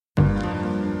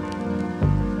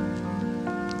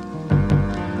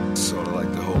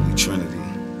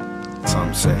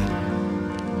I'm saying?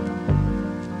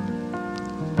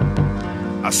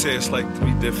 I say it's like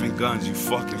 3 different guns, you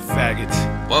fucking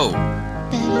faggots. Whoa.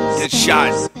 Get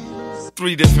shot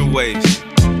 3 different ways.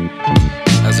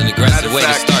 That was an aggressive way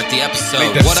to start the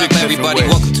episode. What up, everybody?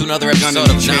 Welcome to another episode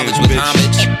of Knowledge with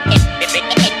Homage.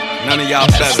 None of y'all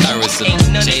better. Start with some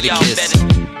Jadakiss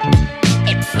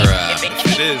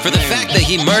for the fact that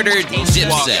he murdered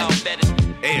Dipset.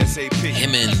 ASAP.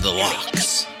 Him and the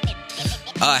Locks.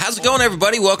 How's it going,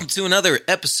 everybody? Welcome to another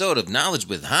episode of Knowledge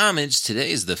with Homage.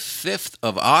 Today is the 5th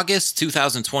of August,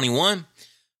 2021.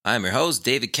 I'm your host,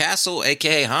 David Castle,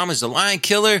 a.k.a. Homage the Lion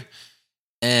Killer,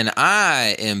 and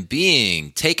I am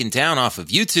being taken down off of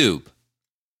YouTube.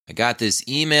 I got this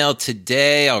email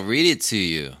today. I'll read it to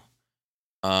you.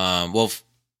 I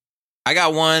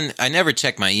got one. I never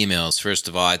check my emails, first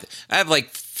of all. I have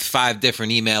like 5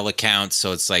 different email accounts,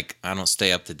 so it's like I don't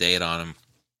stay up to date on them.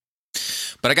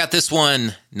 But I got this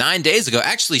one 9 days ago.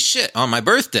 Actually, on my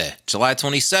birthday, July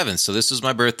 27th. So this was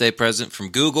my birthday present from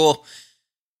Google.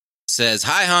 It says,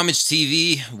 "Hi, Homage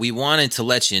TV. We wanted to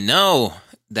let you know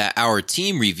that our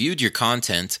team reviewed your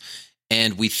content,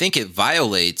 and we think it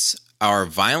violates our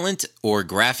violent or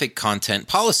graphic content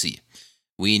policy.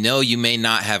 We know you may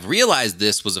not have realized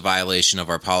this was a violation of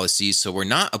our policies, so we're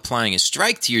not applying a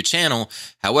strike to your channel.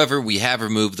 However, we have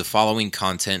removed the following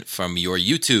content from your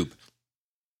YouTube."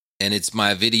 And it's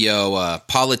my video,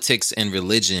 Politics and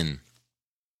Religion,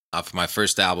 off my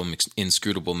first album,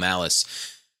 Inscrutable Malice.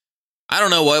 I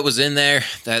don't know what was in there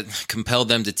that compelled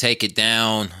them to take it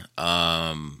down.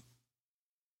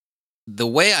 The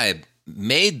way I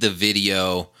made the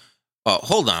video... Oh,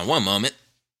 hold on one moment.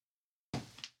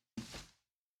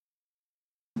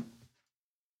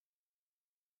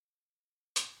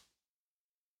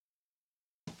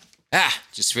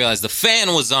 Just realized the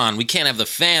fan was on. We can't have the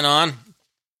fan on.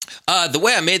 The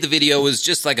way I made the video was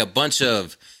just like a bunch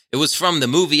of... It was from the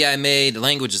movie I made,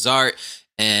 Language is Art,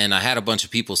 and I had a bunch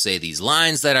of people say these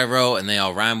lines that I wrote, and they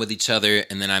all rhyme with each other,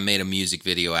 and then I made a music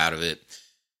video out of it.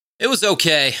 It was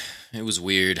okay. It was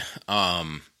weird.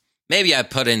 Maybe I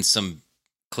put in some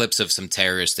clips of some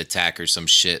terrorist attack or some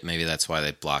shit. Maybe that's why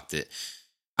they blocked it.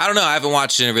 I don't know. I haven't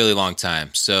watched it in a really long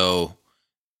time, so...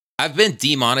 I've been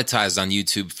demonetized on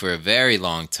YouTube for a very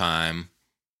long time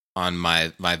on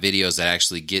my videos that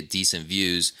actually get decent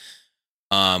views.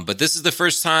 But this is the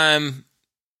first time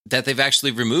that they've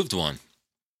actually removed one.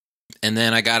 And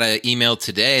then I got an email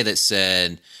today that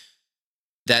said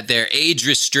that they're age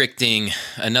restricting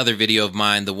another video of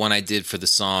mine, the one I did for the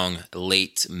song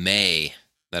Late May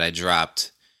that I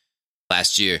dropped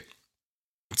last year.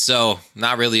 So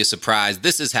not really a surprise.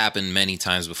 This has happened many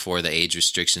times before, the age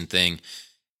restriction thing.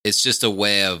 It's just a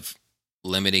way of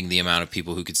limiting the amount of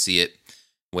people who could see it,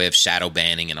 way of shadow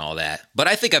banning and all that. But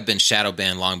I think I've been shadow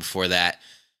banned long before that.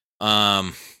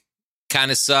 Kind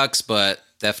of sucks, but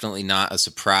definitely not a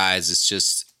surprise. It's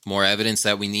just more evidence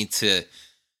that we need to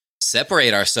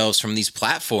separate ourselves from these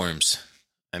platforms.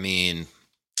 I mean,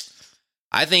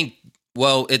 I think,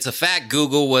 well, it's a fact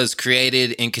Google was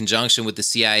created in conjunction with the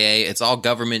CIA. It's all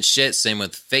government shit. Same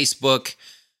with Facebook.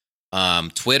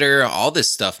 Twitter, all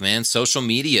this stuff, man. Social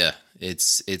media,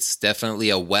 it's definitely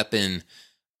a weapon.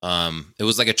 It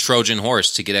was like a Trojan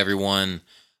horse to get everyone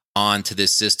onto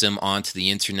this system, onto the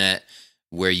internet,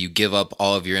 where you give up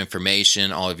all of your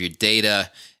information, all of your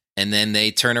data, and then they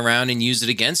turn around and use it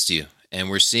against you. And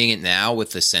we're seeing it now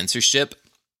with the censorship,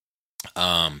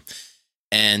 and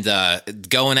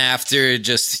going after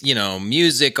just,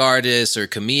 music artists or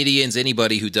comedians,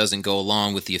 anybody who doesn't go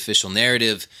along with the official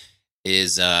narrative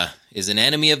is an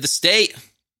enemy of the state.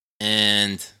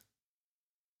 And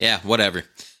yeah, whatever. I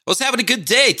was having a good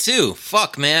day too.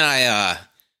 Fuck, man.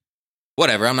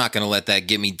 Whatever. I'm not going to let that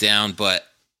get me down, but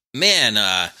man,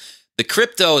 the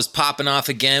crypto is popping off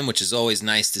again, which is always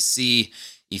nice to see.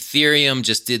 Ethereum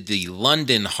just did the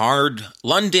London hard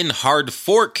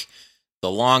fork, the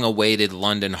long awaited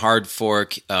London hard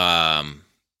fork.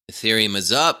 Ethereum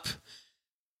is up.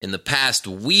 In the past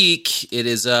week, it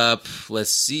is up,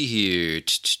 let's see here,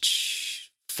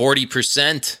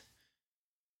 40%.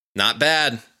 Not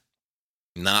bad.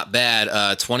 Not bad.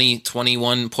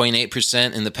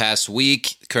 21.8% in the past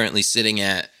week. Currently sitting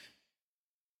at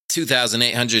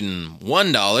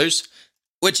 $2,801,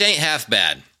 which ain't half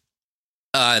bad.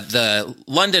 The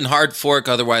London hard fork,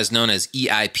 otherwise known as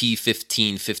EIP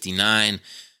 1559,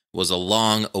 was a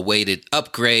long-awaited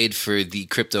upgrade for the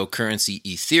cryptocurrency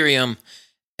Ethereum.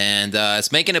 And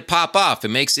it's making it pop off. It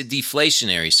makes it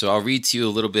deflationary. So I'll read to you a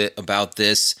little bit about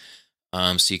this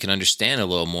so you can understand a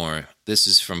little more. This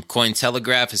is from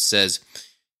Cointelegraph. It says,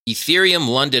 Ethereum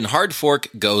London hard fork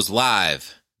goes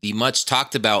live. the much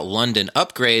talked about London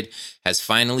upgrade has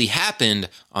finally happened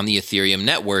on the Ethereum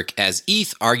network as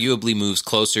ETH arguably moves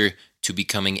closer to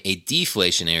becoming a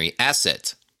deflationary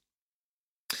asset.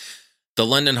 The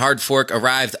London hard fork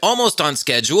arrived almost on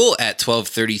schedule at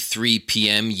 12:33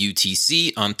 p.m.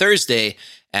 UTC on Thursday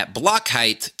at block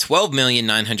height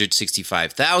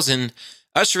 12,965,000,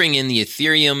 ushering in the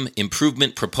Ethereum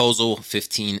Improvement Proposal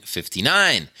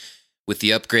 1559. With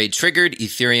the upgrade triggered,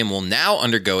 Ethereum will now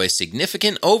undergo a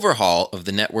significant overhaul of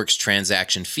the network's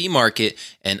transaction fee market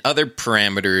and other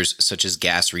parameters such as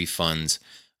gas refunds,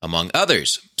 among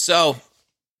others. So,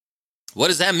 what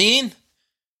does that mean?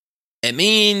 It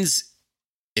means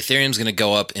Ethereum's going to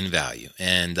go up in value.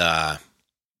 And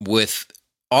with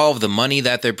all of the money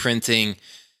that they're printing,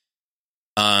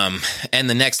 and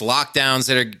the next lockdowns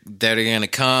that are going to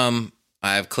come,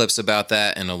 I have clips about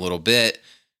that in a little bit.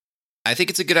 I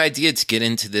think it's a good idea to get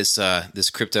into this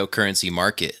cryptocurrency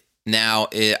market. Now,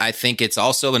 I think it's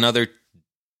also another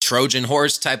Trojan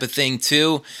horse type of thing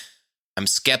too. I'm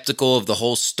skeptical of the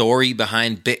whole story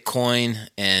behind Bitcoin,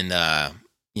 and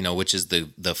which is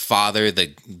the father,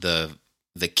 the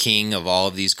king of all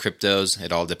of these cryptos.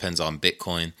 It all depends on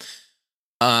Bitcoin.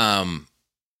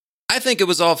 I think it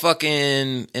was all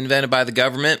fucking invented by the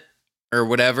government or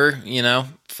whatever,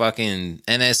 fucking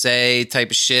NSA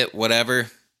type of shit, whatever.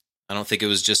 I don't think it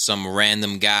was just some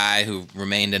random guy who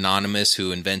remained anonymous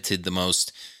who invented the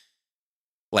most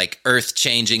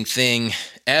earth-changing thing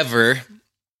ever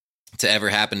to ever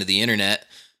happen to the internet.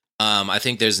 I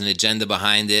think there's an agenda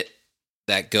behind it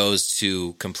that goes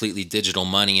to completely digital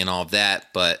money and all of that.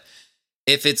 But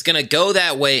if it's going to go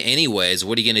that way anyways,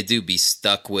 what are you going to do? Be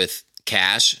stuck with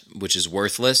cash, which is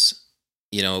worthless,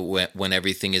 when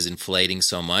everything is inflating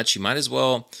so much? You might as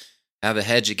well have a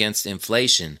hedge against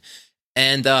inflation.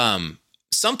 And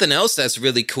something else that's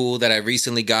really cool that I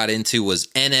recently got into was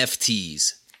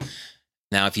NFTs.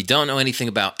 Now, if you don't know anything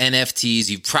about NFTs,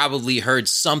 you've probably heard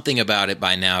something about it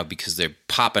by now because they're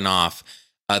popping off.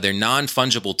 They're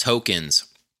non-fungible tokens.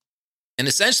 And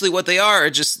essentially what they are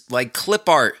just like clip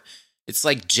art. It's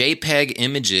like JPEG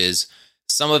images.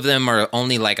 Some of them are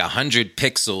only 100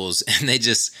 pixels, and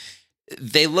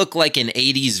they look like an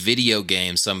 80s video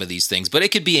game, some of these things. But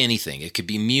it could be anything. It could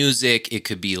be music. It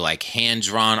could be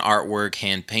hand-drawn artwork,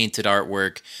 hand-painted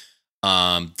artwork,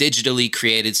 digitally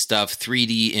created stuff,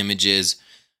 3D images.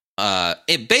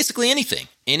 Basically anything.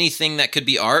 Anything that could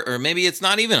be art, or maybe it's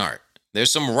not even art.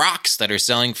 There's some rocks that are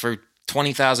selling for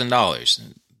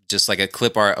 $20,000, just like a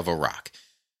clip art of a rock.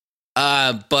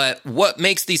 But what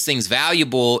makes these things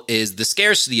valuable is the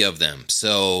scarcity of them.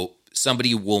 So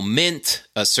somebody will mint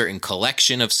a certain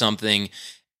collection of something,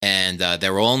 and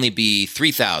there will only be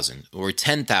 3,000 or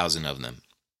 10,000 of them.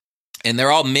 And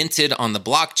they're all minted on the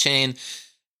blockchain,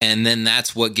 and then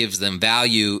that's what gives them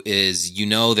value is,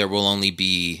 there will only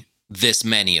be this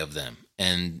many of them.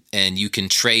 And you can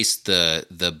trace the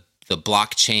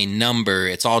blockchain number.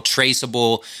 It's all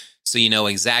traceable, so you know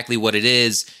exactly what it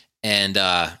is, and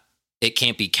it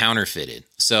can't be counterfeited.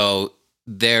 So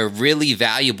they're really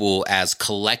valuable as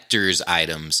collector's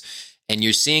items, and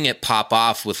you're seeing it pop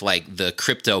off with the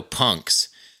crypto punks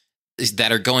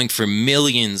that are going for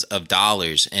millions of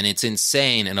dollars, and it's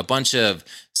insane. And a bunch of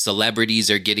celebrities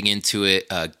are getting into it.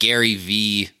 Gary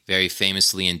Vee very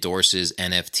famously endorses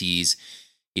NFTs.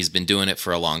 He's been doing it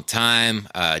for a long time.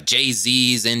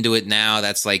 Jay-Z's into it now.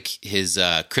 That's his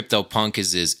CryptoPunk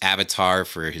is his avatar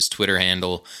for his Twitter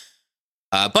handle.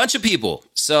 A bunch of people.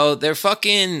 So they're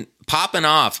fucking popping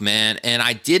off, man. And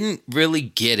I didn't really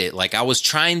get it. I was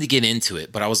trying to get into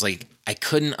it, but I was I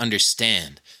couldn't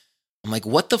understand. I'm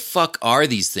what the fuck are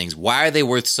these things? Why are they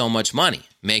worth so much money?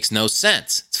 Makes no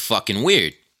sense. It's fucking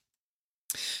weird.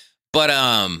 But,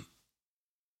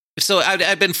 so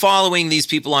I've been following these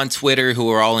people on Twitter who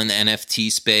are all in the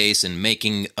NFT space and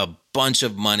making a bunch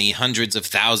of money, hundreds of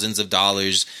thousands of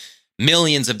dollars,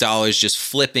 millions of dollars, just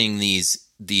flipping these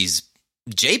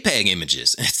JPEG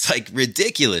images. It's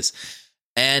ridiculous.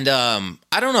 And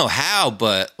I don't know how,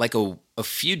 but a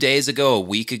few days ago, a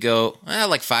week ago,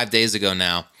 5 days ago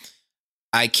now,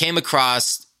 I came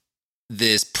across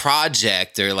this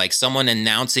project or someone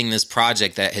announcing this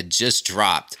project that had just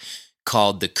dropped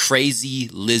called the Crazy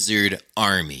Lizard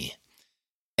Army.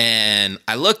 And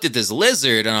I looked at this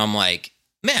lizard and I'm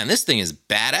man, this thing is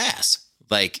badass.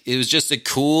 It was just a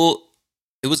cool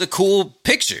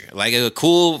picture, a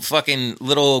cool fucking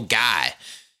little guy.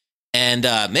 And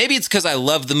maybe it's because I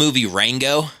love the movie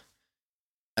Rango.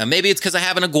 Maybe it's because I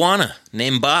have an iguana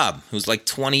named Bob, who's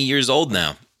 20 years old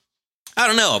now. I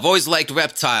don't know. I've always liked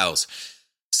reptiles.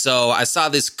 So I saw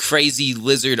this Crazy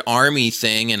Lizard Army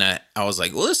thing, and I was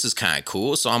well, this is kind of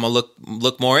cool. So I'm going to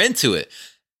look more into it.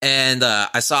 And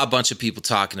I saw a bunch of people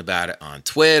talking about it on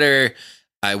Twitter.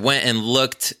 I went and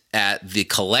looked at the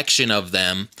collection of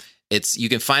them. You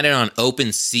can find it on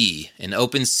OpenSea, and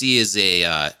OpenSea is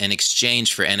an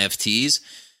exchange for NFTs.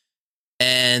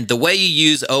 And the way you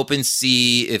use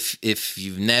OpenSea, if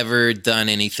you've never done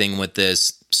anything with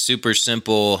this, super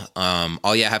simple.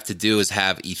 All you have to do is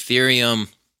have Ethereum.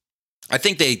 I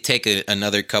think they take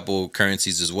another couple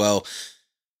currencies as well.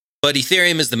 But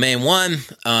Ethereum is the main one.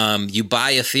 You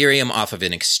buy Ethereum off of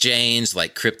an exchange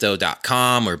like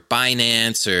Crypto.com or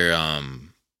Binance or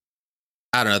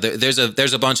I don't know.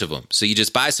 There's a bunch of them. So you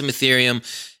just buy some Ethereum,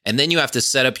 and then you have to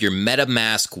set up your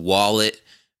MetaMask wallet,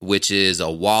 which is a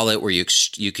wallet where you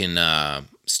can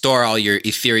store all your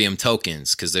Ethereum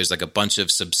tokens, because there's like a bunch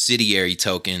of subsidiary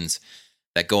tokens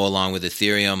that go along with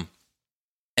Ethereum.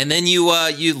 And then you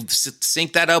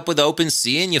sync that up with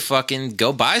OpenSea, and you fucking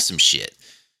go buy some shit.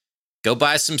 Go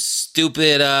buy some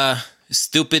stupid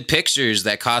pictures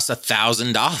that cost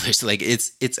 $1,000. Like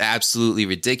it's absolutely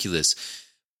ridiculous.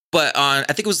 But I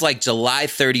think it was like July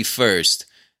 31st,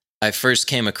 I first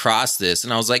came across this,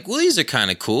 and I was like, well, these are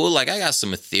kind of cool. Like, I got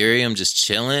some Ethereum just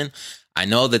chilling. I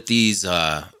know that this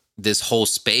whole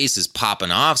space is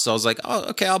popping off. So I was like,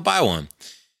 oh, okay, I'll buy one.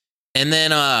 And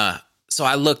then, so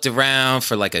I looked around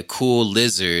for like a cool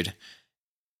lizard,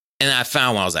 and I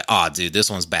found one. I was like, oh, dude, this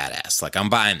one's badass. Like, I'm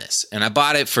buying this. And I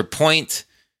bought it for 0.04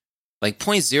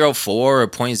 or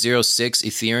 0.06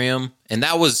 Ethereum. And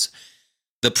that was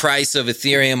the price of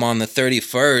Ethereum on the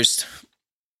 31st.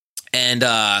 And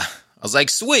I was like,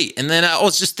 sweet. And then I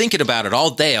was just thinking about it all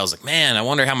day. I was like, man, I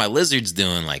wonder how my lizard's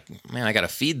doing. Like, man, I got to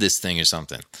feed this thing or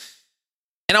something.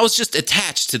 And I was just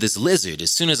attached to this lizard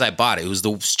as soon as I bought it. It was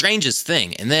the strangest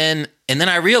thing. And then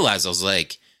I realized, I was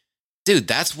like, dude,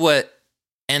 that's what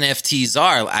NFTs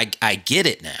are. I get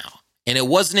it now. And it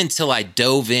wasn't until I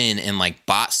dove in and like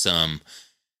bought some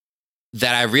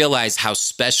that I realized how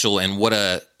special and what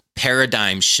a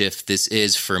paradigm shift this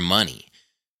is for money.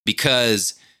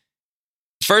 Because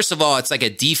first of all, it's like a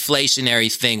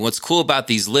deflationary thing. What's cool about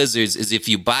these lizards is if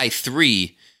you buy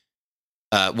 3,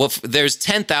 there's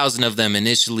 10,000 of them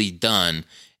initially done.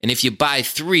 And if you buy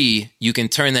 3, you can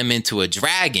turn them into a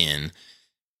dragon.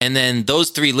 And then those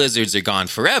 3 lizards are gone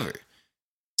forever.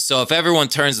 So if everyone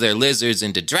turns their lizards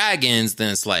into dragons,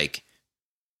 then it's like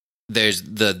there's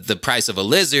the price of a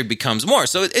lizard becomes more.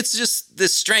 So it's just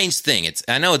this strange thing.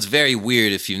 I know it's very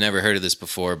weird if you've never heard of this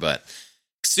before, but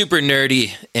super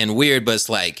nerdy and weird. But it's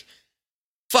like,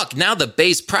 fuck, now the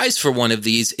base price for one of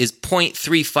these is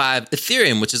 0.35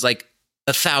 Ethereum, which is like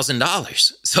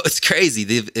 $1,000. So it's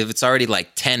crazy if it's already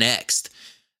like 10x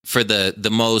for the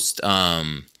most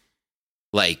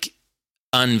like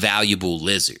unvaluable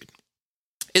lizard.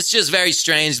 It's just very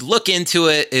strange. Look into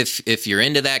it if you're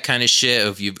into that kind of shit,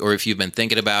 if you've been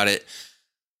thinking about it.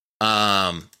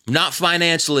 Not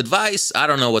financial advice. I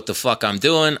don't know what the fuck I'm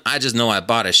doing. I just know I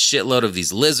bought a shitload of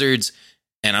these lizards,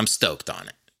 and I'm stoked on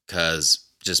it because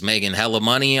just making hella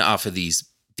money off of these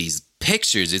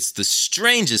pictures. It's the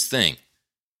strangest thing.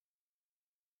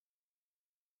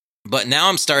 But now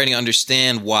I'm starting to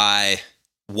understand why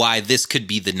this could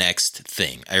be the next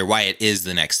thing, or why it is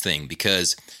the next thing,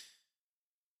 because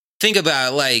think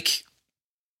about like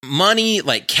money,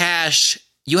 like cash,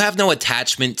 you have no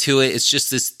attachment to it. It's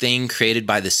just this thing created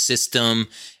by the system,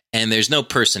 and there's no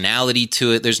personality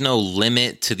to it. There's no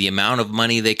limit to the amount of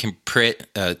money they can print.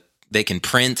 So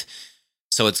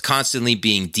it's constantly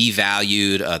being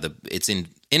devalued.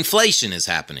 Inflation is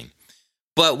happening.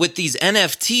 But with these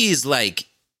NFTs, like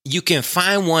you can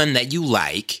find one that you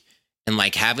like and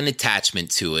like have an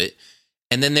attachment to it.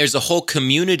 And then there's a whole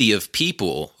community of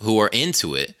people who are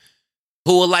into it,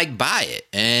 who will like buy it,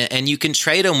 and you can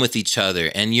trade them with each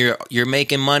other, and you're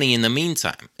making money in the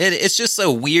meantime. It's just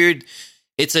so weird.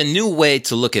 It's a new way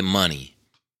to look at money,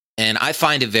 and I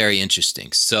find it very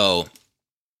interesting. So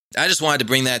I just wanted to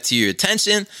bring that to your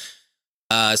attention,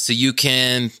 so you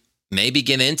can maybe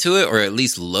get into it or at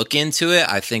least look into it.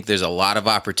 I think there's a lot of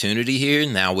opportunity here.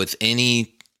 Now, with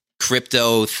any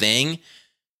crypto thing,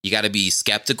 you got to be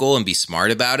skeptical and be smart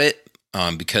about it,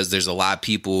 because there's a lot of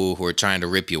people who are trying to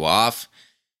rip you off.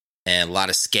 And a lot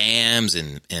of scams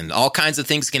and all kinds of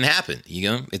things can happen. You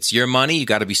know, it's your money. You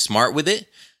got to be smart with it.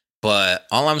 But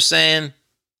all I'm saying,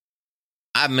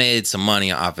 I've made some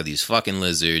money off of these fucking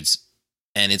lizards,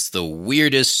 and it's the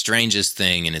weirdest, strangest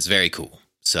thing, and it's very cool.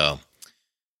 So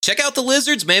check out the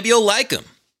lizards. Maybe you'll like them.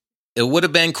 It would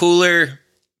have been cooler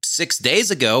 6 days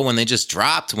ago when they just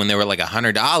dropped, when they were like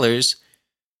 $100,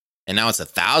 and now it's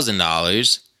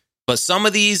 $1,000. But some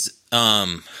of these,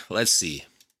 let's see.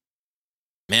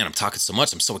 Man, I'm talking so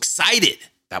much. I'm so excited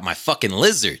about my fucking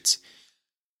lizards.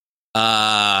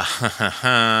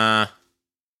 Let's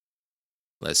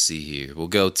see here. We'll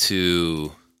go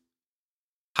to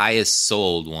highest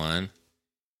sold one.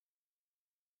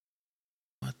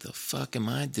 What the fuck am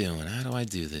I doing? How do I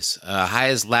do this?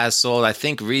 Highest last sold. I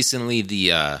think recently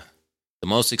the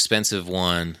most expensive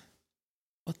one.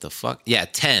 What the fuck? Yeah,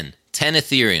 10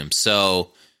 Ethereum. So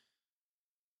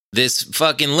this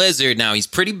fucking lizard now, he's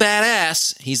pretty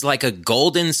badass. He's like a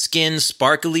golden skin,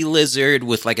 sparkly lizard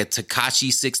with like a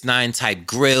Tekashi 69 type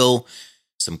grill,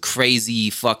 some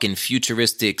crazy fucking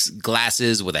futuristic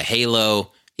glasses with a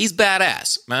halo. He's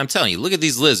badass. Man, I'm telling you, look at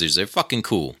these lizards. They're fucking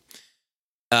cool.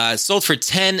 Sold for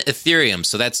 10 Ethereum,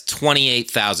 so that's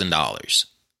 $28,000.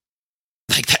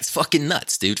 Like, that's fucking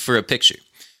nuts, dude, for a picture.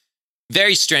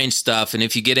 Very strange stuff, and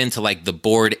if you get into, like, the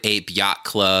Bored Ape Yacht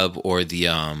Club or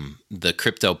the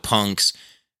Crypto Punks,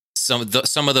 some of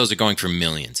those are going for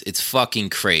millions. It's fucking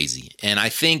crazy. And I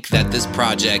think that this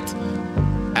project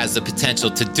has the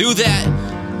potential to do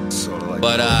that. Sort of like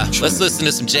But let's listen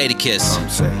to some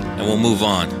Jadakiss, and we'll move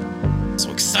on. I'm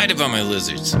so excited about my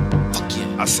lizards. Fuck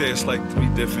yeah. I say it's like 3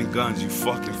 different guns, you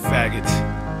fucking faggots.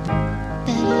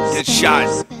 Get shot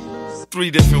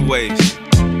 3 different ways.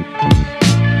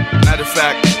 Matter of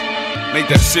fact, make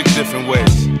that 6 different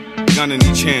ways. Gun in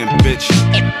each hand, bitch.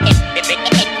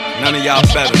 None of y'all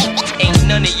better. Ain't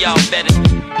none of y'all better.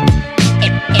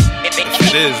 If it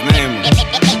is, name it.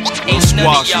 We'll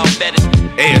squash it.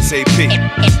 ASAP.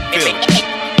 Feel it.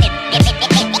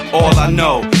 All I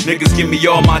know, niggas give me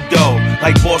all my dough.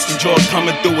 Like Boston George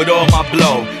coming through with all my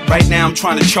blow. Right now I'm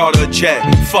trying to charter a jet.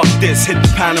 Fuck this, hit the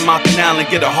Panama Canal and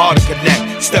get a harder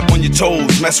connect. Step on your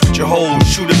toes, mess with your hoes,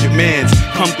 shoot up your mans.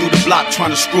 Come through the block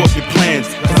trying to screw up your plans.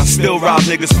 Cause I still rob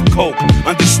niggas for coke.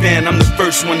 Understand I'm the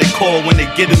first one they call when they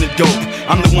get in the dope.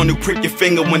 I'm the one who prick your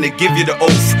finger when they give you the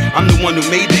oath. I'm the one who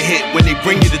made the hit when they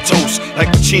bring you the toast. Like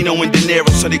Pacino and De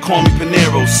Niro, so they call me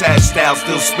Panero. Sad style,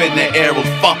 still spitting that arrow.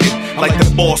 Fuck it, like the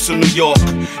boss of New York.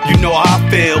 You know how I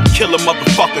feel, kill a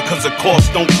motherfucker cause the course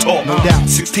don't talk. No doubt.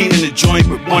 16 in the joint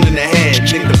with 1 in the head.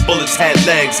 Think the bullets had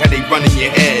legs, how they run in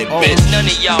your head, bitch. None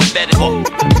of y'all better. What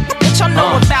y'all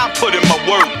know about Put in my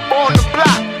work. on the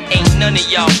block? Ain't none of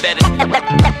y'all better.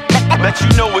 Let you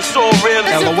know it's all real.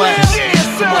 LOS.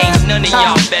 Ain't none of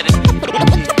y'all better.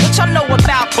 What y'all know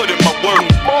about Put in my work.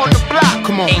 on the block?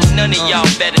 Come on. Ain't none of y'all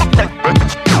better.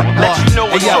 Let you know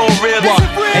it's all real.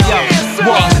 Hey yo,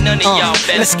 what? Ain't none of y'all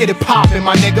better. Let's get it poppin',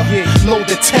 my nigga. Load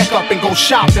the tech up and go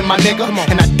shopping, my nigga.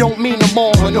 And I don't mean a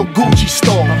mall or no Gucci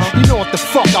store. You know what the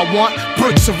fuck I want?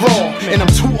 Bricks are raw. And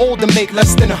I'm too old to make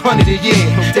less than 100 a year.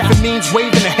 If it means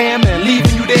waving a hammer and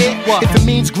leaving you there, if it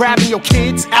means grabbing your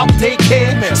kids out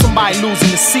daycare, somebody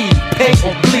losing the seed, pay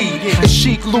or bleed. It's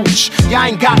chic looch, y'all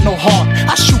ain't got no heart.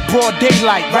 I shoot broad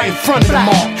daylight right in front of them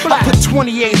all. I put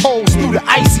 28 holes through the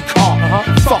icy car.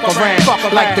 Fuck around,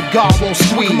 like the guard won't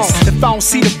squeeze. If I don't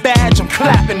see the badge, I'm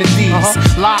clapping the D's.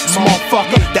 Locks,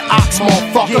 motherfucker, the ox,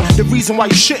 motherfucker. The reason why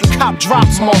you shouldn't cop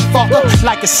drops, motherfucker.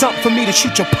 Like it's something for me to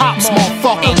shoot your pops,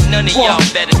 motherfucker. Ain't none of y'all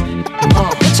better.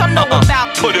 What y'all know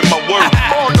about Put in my work.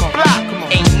 on the block?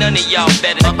 Ain't none of y'all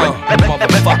better.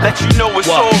 Let you know it's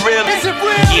all real.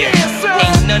 Yeah.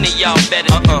 Ain't none of y'all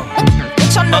better.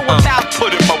 What y'all know about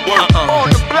Put in my work. on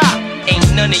the block?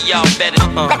 Ain't none of y'all better.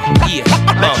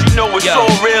 Let you know it's all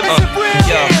real.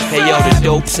 Hey yo, the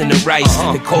dopes and the rice,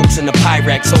 the cokes and the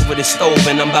Pyrex over the stove,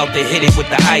 and I'm about to hit it with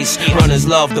the ice. Runners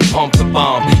love to pump the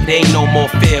bomb. They ain't no more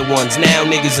fair ones. Now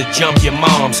niggas will jump your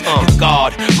moms. The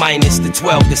guard minus the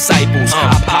 12 disciples.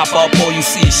 I pop up, all you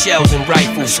see is shells and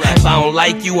rifles. If I don't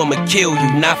like you, I'ma kill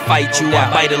you, not fight you. I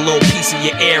bite a little piece of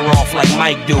your ear off like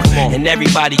Mike do. And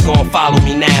everybody gon' follow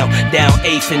me now. Down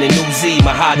 8th in the New Z,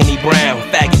 Mahogany Brown.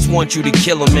 Faggots want you to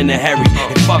kill them in a hurry.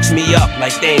 It fucks me up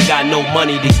like they ain't got no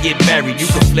money to get buried. You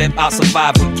can flip, I'll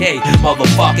survive with K.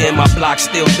 Motherfucker in my block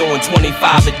still doing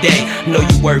 25 a day. Know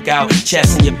you work out,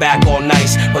 chest and your back all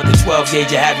nice, but the 12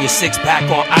 gauge you have your 6-pack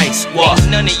on ice. What?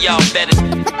 Ain't none of y'all better.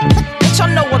 What y'all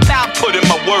know about Put in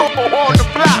my work. on the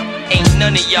block? Ain't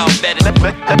none of y'all better.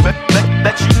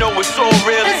 Let you know it's all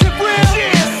real.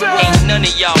 Ain't none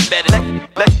of y'all better.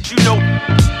 Let you know.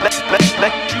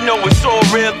 Let you know it's all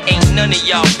real. Ain't none of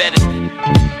y'all better.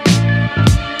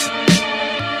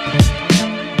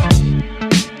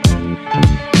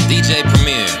 DJ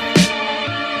Premier,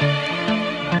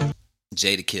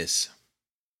 Jadakiss,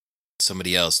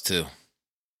 somebody else too.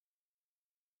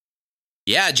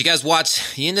 Yeah, did you guys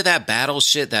watch? You into that battle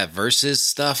shit, that versus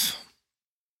stuff?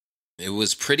 It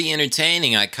was pretty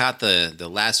entertaining. I caught the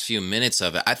last few minutes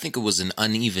of it. I think it was an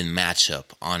uneven matchup,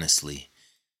 honestly.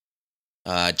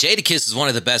 Jadakiss is one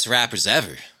of the best rappers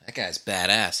ever. That guy's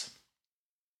badass.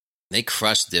 They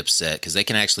crushed Dipset because they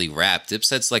can actually rap.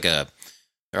 Dipset's they're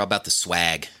all about the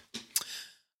swag.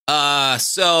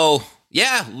 So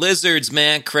yeah, lizards,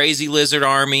 man, crazy lizard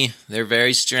army. They're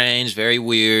very strange, very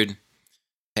weird.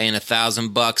 Paying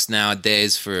 $1,000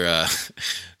 nowadays for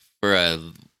a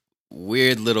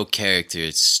weird little character.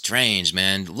 It's strange,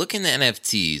 man. Look into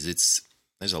NFTs.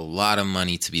 There's a lot of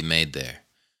money to be made there.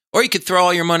 Or you could throw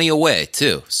all your money away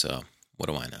too. So what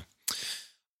do I know?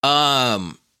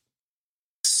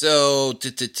 So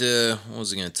what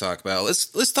was I going to talk about?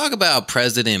 Let's talk about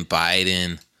President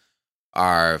Biden,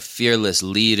 our fearless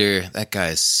leader. That guy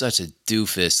is such a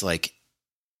doofus. Like,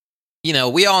 you know,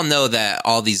 we all know that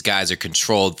all these guys are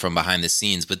controlled from behind the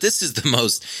scenes, but this is the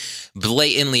most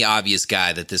blatantly obvious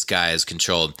guy that this guy is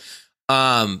controlled.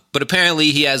 But apparently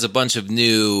he has a bunch of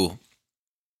new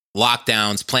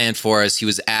lockdowns planned for us. He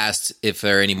was asked if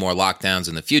there are any more lockdowns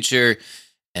in the future,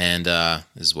 and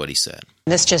this is what he said.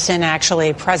 This just in,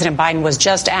 actually, President Biden was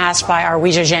just asked by our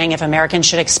Weijia Zhang if Americans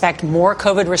should expect more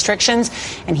COVID restrictions,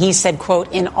 and he said,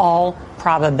 quote, in all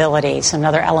probability. So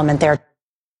another element there.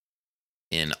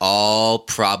 In all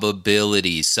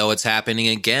probability. So it's happening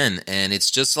again. And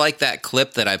it's just like that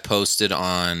clip that I posted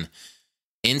on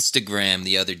Instagram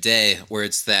the other day where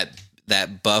it's that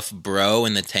buff bro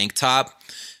in the tank top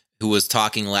who was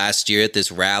talking last year at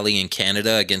this rally in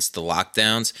Canada against the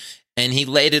lockdowns. And he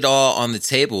laid it all on the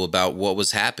table about what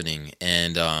was happening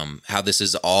and how this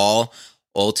is all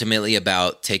ultimately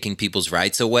about taking people's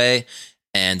rights away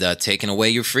and taking away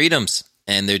your freedoms.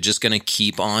 And they're just going to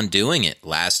keep on doing it.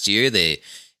 Last year, they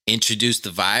introduced the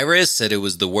virus, said it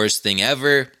was the worst thing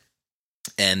ever.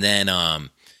 And then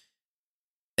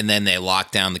they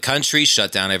locked down the country,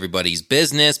 shut down everybody's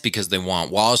business because they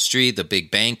want Wall Street, the big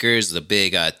bankers, the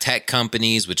big tech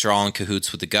companies, which are all in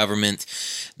cahoots with the government.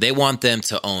 They want them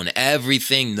to own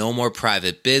everything. No more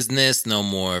private business, no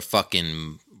more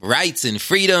fucking rights and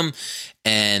freedom.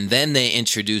 And then they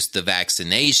introduced the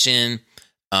vaccination.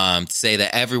 Say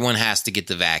that everyone has to get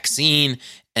the vaccine.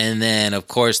 And then, of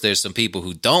course, there's some people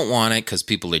who don't want it because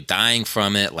people are dying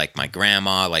from it, like my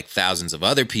grandma, like thousands of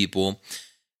other people.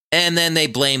 And then they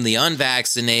blame the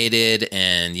unvaccinated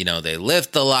and, you know, they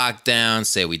lift the lockdown,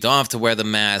 say we don't have to wear the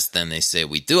mask. Then they say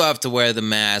we do have to wear the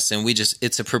mask. And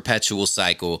it's a perpetual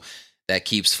cycle that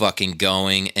keeps fucking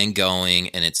going. And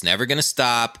it's never going to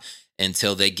stop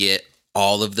until they get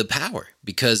all of the power,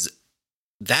 because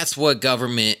that's what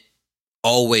government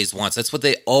always wants. That's what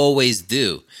they always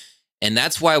do. And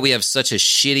that's why we have such a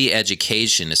shitty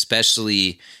education,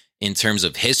 especially in terms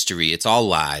of history. It's all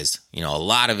lies. You know, a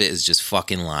lot of it is just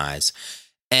fucking lies.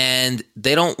 And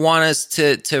they don't want us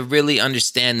to really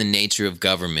understand the nature of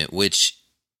government, which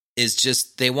is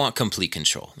just, they want complete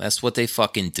control. That's what they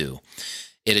fucking do.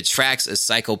 It attracts a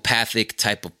psychopathic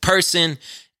type of person,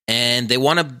 and they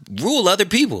want to rule other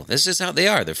people. That's just how they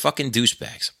are. They're fucking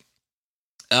douchebags.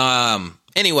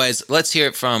 Anyways, let's hear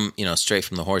it from, straight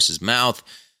from the horse's mouth.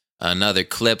 Another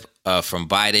clip from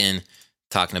Biden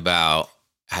talking about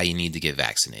how you need to get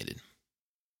vaccinated.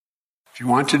 If you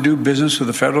want to do business with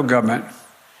the federal government,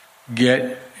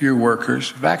 get your workers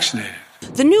vaccinated.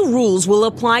 The new rules will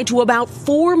apply to about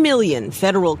 4 million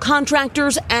federal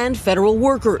contractors and federal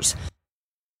workers.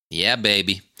 Yeah,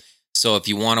 baby. So if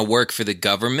you want to work for the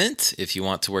government, if you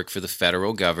want to work for the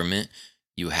federal government,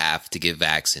 you have to get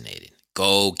vaccinated.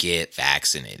 Go get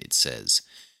vaccinated, says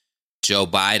Joe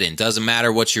Biden. Doesn't matter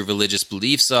what your religious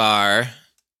beliefs are.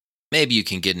 Maybe you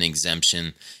can get an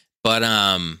exemption. But,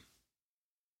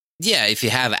 yeah, if you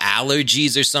have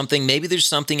allergies or something, maybe there's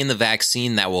something in the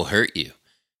vaccine that will hurt you.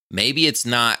 Maybe it's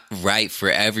not right for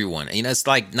everyone. It's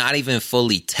like not even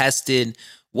fully tested.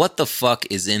 What the fuck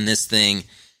is in this thing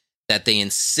that they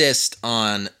insist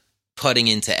on putting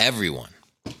into everyone?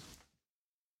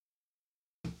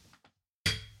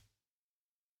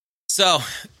 So,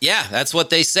 yeah, that's what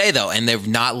they say, though, and they're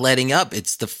not letting up.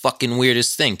 It's the fucking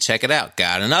weirdest thing. Check it out.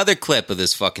 Got another clip of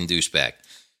this fucking douchebag.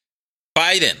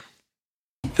 Biden.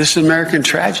 This is American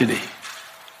tragedy.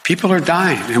 People are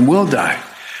dying and will die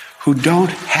who don't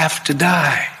have to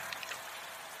die.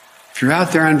 If you're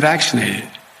out there unvaccinated,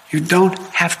 you don't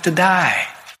have to die.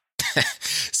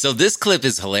 So this clip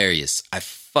is hilarious. I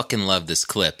fucking love this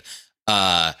clip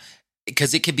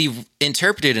because it could be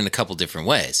interpreted in a couple different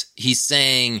ways. He's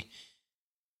saying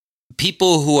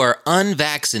people who are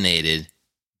unvaccinated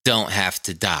don't have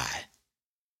to die.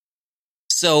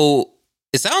 So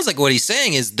it sounds like what he's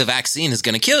saying is the vaccine is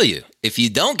going to kill you. If you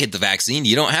don't get the vaccine,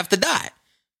 you don't have to die.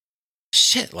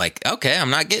 Shit, okay, I'm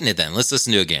not getting it then. Let's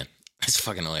listen to it again. It's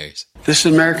fucking hilarious. This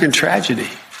is American tragedy.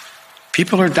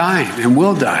 People are dying and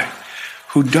will die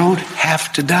who don't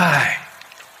have to die.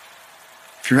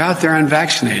 If you're out there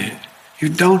unvaccinated, You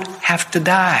don't have to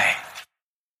die.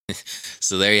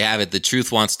 So there you have it. The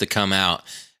truth wants to come out.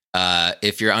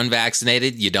 If you're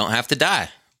unvaccinated, you don't have to die.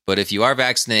 But if you are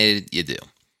vaccinated, you do.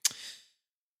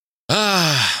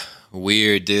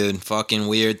 Weird, dude. Fucking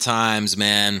weird times,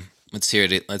 man. Let's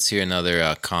hear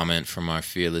another comment from our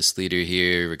fearless leader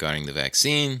here regarding the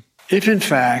vaccine. If, in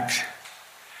fact,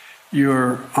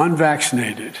 you're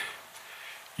unvaccinated,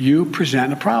 you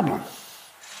present a problem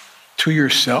to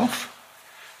yourself,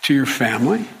 to your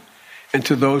family, and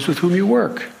to those with whom you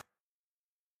work.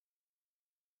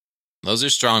 Those are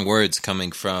strong words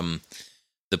coming from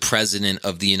the President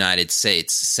of the United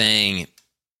States saying,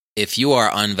 if you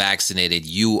are unvaccinated,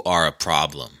 you are a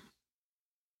problem.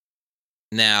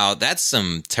 Now, that's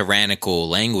some tyrannical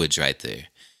language right there.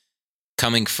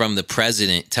 Coming from the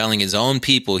president telling his own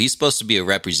people, he's supposed to be a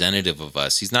representative of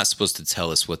us. He's not supposed to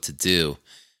tell us what to do.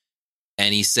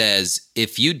 And he says,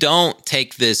 if you don't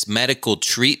take this medical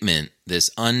treatment, this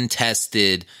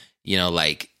untested,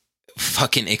 like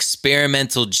fucking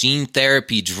experimental gene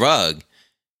therapy drug,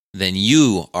 then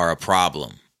you are a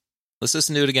problem. Let's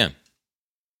listen to it again.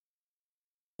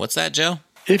 What's that, Joe?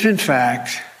 If, in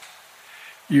fact,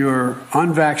 you're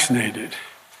unvaccinated,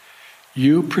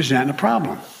 you present a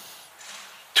problem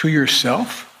to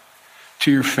yourself,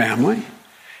 to your family,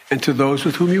 and to those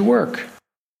with whom you work.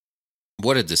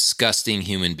 What a disgusting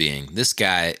human being. This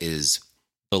guy is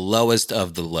the lowest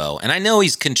of the low. And I know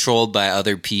he's controlled by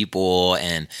other people,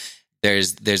 and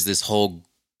there's this whole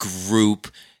group,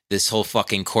 this whole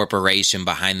fucking corporation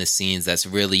behind the scenes that's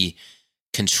really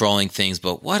controlling things,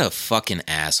 but what a fucking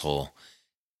asshole.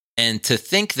 And to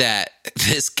think that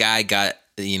this guy got,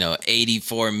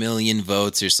 84 million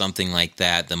votes or something like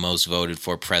that, the most voted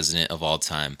for president of all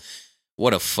time.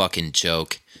 What a fucking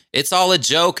joke. It's all a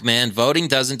joke, man. Voting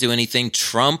doesn't do anything.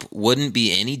 Trump wouldn't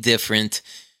be any different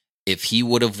if he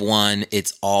would have won.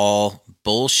 It's all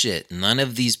bullshit. None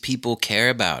of these people care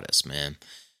about us, man.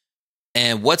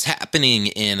 And what's happening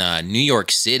in New York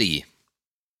City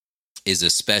is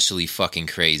especially fucking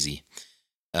crazy.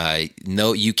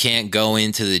 No, you can't go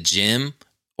into the gym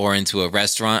or into a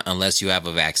restaurant unless you have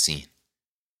a vaccine.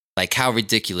 Like, how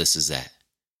ridiculous is that?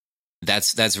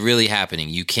 That's really happening.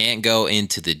 You can't go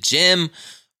into the gym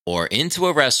or into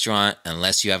a restaurant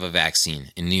unless you have a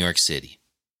vaccine in New York City.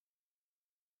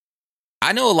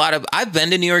 I know I've been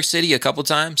to New York City a couple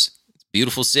times. It's a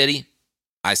beautiful city.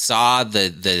 I saw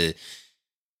the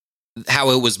how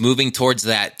it was moving towards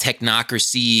that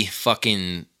technocracy,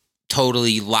 fucking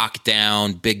totally locked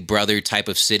down Big Brother type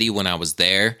of city when I was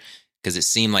there, because it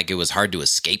seemed like it was hard to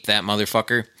escape that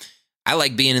motherfucker. I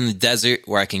like being in the desert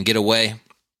where I can get away.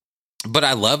 But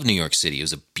I love New York City. It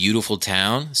was a beautiful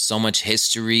town, so much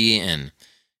history, and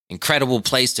incredible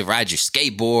place to ride your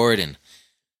skateboard and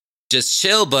just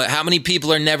chill. But how many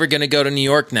people are never going to go to New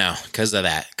York now because of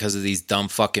that? Because of these dumb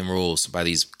fucking rules by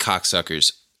these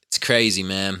cocksuckers. It's crazy,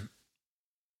 man.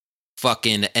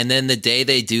 Fucking, and then the day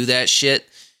they do that shit,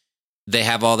 they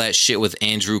have all that shit with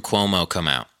Andrew Cuomo come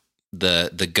out.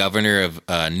 The governor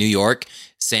of New York,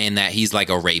 saying that he's like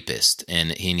a rapist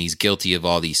and he's guilty of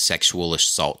all these sexual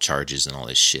assault charges and all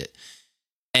this shit.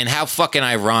 And how fucking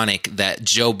ironic that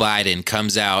Joe Biden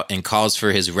comes out and calls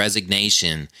for his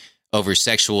resignation over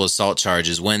sexual assault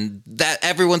charges when that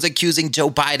everyone's accusing Joe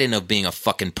Biden of being a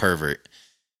fucking pervert,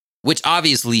 which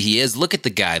obviously he is. Look at the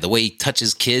guy, the way he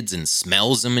touches kids and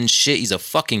smells them and shit. He's a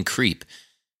fucking creep.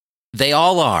 They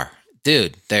all are.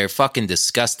 Dude, they're fucking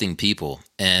disgusting people.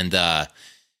 And that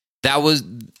was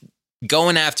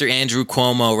going after Andrew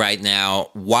Cuomo right now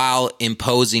while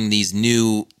imposing these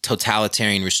new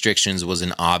totalitarian restrictions was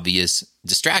an obvious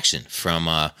distraction from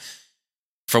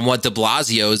what de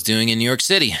Blasio is doing in New York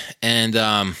City.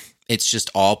 And it's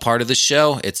just all part of the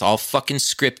show. It's all fucking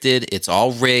scripted. It's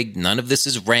all rigged. None of this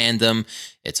is random.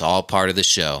 It's all part of the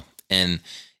show. And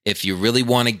if you really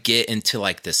want to get into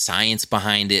like the science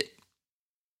behind it,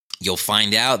 you'll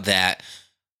find out that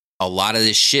a lot of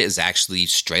this shit is actually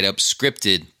straight up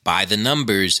scripted by the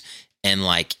numbers and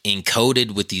like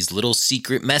encoded with these little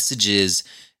secret messages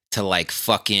to like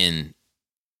fucking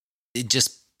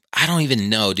I don't even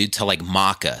know, dude, to like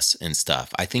mock us and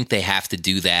stuff. I think they have to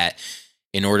do that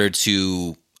in order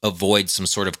to avoid some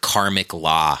sort of karmic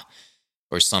law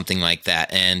or something like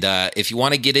that. And if you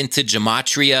want to get into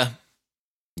gematria,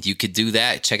 you could do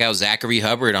that. Check out Zachary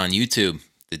Hubbard on YouTube.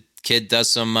 The kid does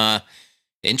some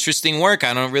interesting work.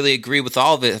 I don't really agree with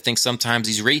all of it. I think sometimes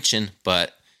he's reaching,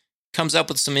 but comes up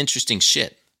with some interesting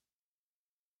shit.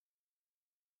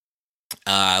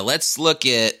 Let's look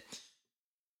at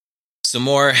some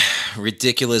more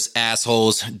ridiculous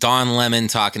assholes. Don Lemon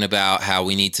talking about how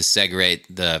we need to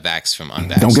segregate the vax from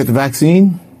unvax. Don't get the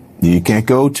vaccine? You can't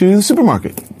go to the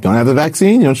supermarket. Don't have the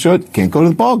vaccine, you don't show it, can't go to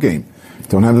the ball game.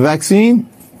 Don't have the vaccine,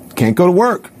 can't go to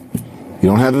work. You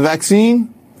don't have the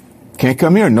vaccine, can't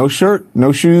come here. No shirt,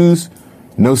 no shoes,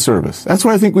 no service. That's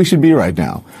where I think we should be right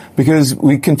now, because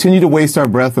we continue to waste our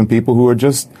breath on people who are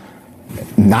just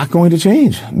not going to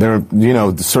change. They're,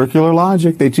 the circular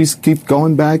logic. They just keep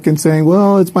going back and saying,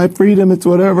 well, it's my freedom, it's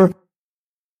whatever.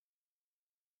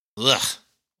 Ugh,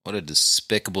 what a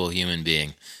despicable human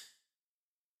being.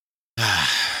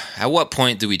 At what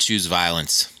point do we choose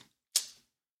violence?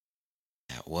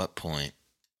 At what point?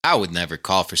 I would never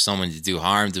call for someone to do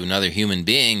harm to another human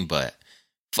being, but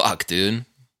fuck, dude.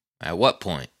 At what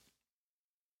point?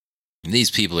 These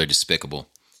people are despicable.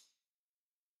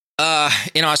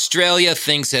 In Australia,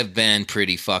 things have been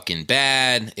pretty fucking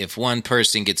bad. If one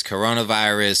person gets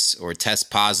coronavirus or tests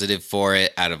positive for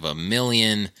it out of 1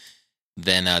 million,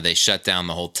 then they shut down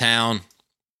the whole town.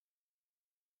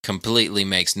 Completely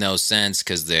makes no sense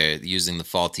because they're using the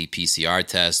faulty PCR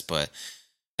test. But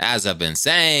as I've been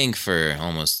saying for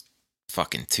almost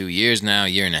fucking 2 years now,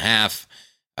 1.5 years,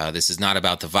 this is not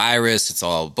about the virus. It's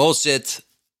all bullshit.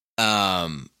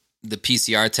 The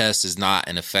PCR test is not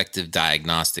an effective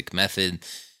diagnostic method.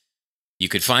 You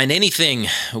could find anything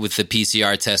with the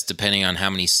PCR test depending on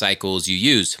how many cycles you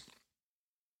use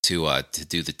to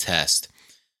do the test.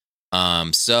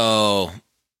 So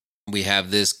we have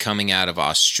this coming out of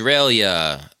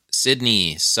Australia.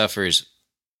 Sydney suffers.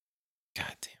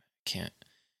 God damn it, I can't.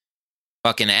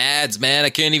 Fucking ads, man. I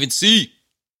can't even see.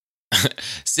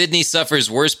 Sydney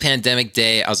suffers worst pandemic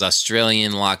day as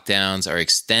Australian lockdowns are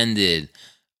extended.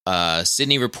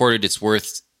 Sydney reported its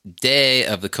worst day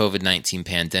of the COVID-19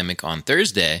 pandemic on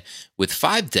Thursday, with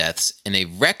 5 deaths and a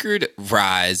record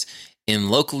rise in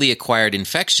locally acquired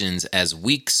infections as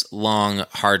weeks-long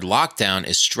hard lockdown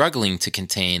is struggling to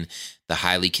contain the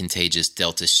highly contagious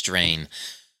Delta strain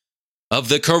of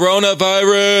the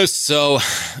coronavirus. So,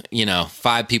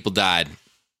 5 people died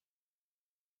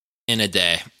in a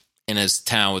day in a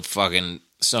town with fucking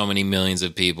so many millions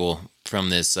of people from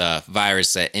this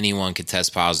virus that anyone could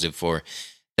test positive for,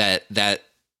 that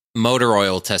motor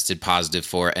oil tested positive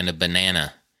for, and a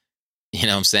banana. You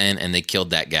know what I'm saying? And they killed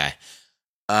that guy.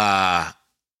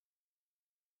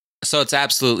 So it's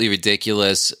absolutely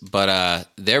ridiculous, but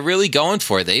they're really going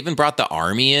for it. They even brought the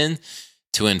army in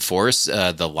to enforce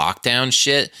the lockdown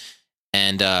shit.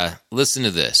 And listen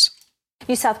to this.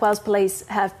 New South Wales Police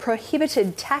have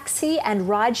prohibited taxi and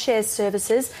rideshare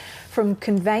services from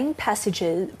conveying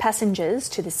passengers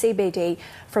to the CBD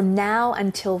from now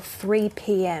until 3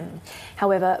 p.m.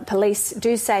 However, police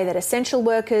do say that essential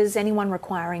workers, anyone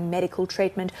requiring medical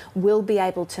treatment, will be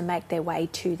able to make their way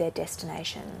to their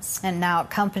destinations. And now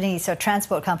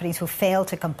transport companies who fail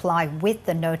to comply with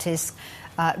the notice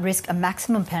risk a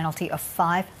maximum penalty of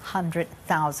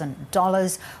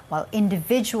 $500,000, while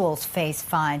individuals face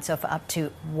fines of up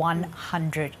to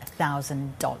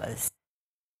 $100,000.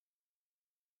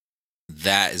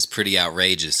 That is pretty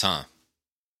outrageous, huh?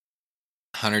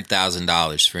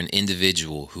 $100,000 for an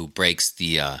individual who breaks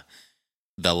the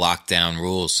lockdown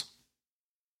rules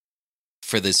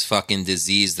for this fucking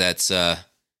disease that's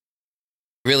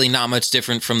really not much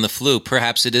different from the flu.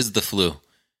 Perhaps it is the flu.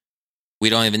 We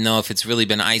don't even know if it's really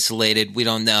been isolated. We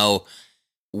don't know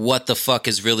what the fuck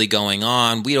is really going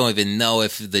on. We don't even know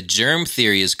if the germ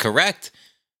theory is correct.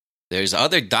 There's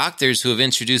other doctors who have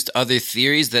introduced other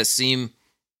theories that seem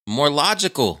more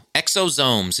logical,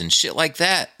 exosomes and shit like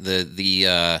that.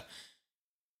 The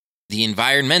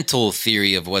environmental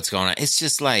theory of what's going on. It's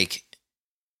just like,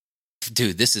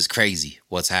 dude, this is crazy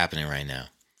what's happening right now.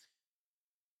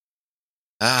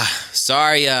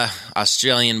 Sorry,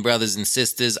 Australian brothers and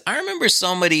sisters. I remember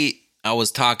somebody I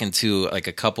was talking to like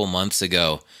a couple months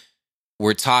ago.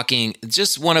 We're talking,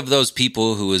 just one of those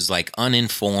people who is like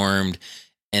uninformed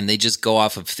and they just go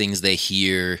off of things they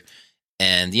hear.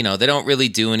 And, they don't really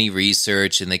do any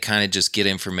research and they kind of just get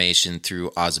information through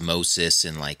osmosis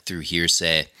and like through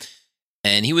hearsay.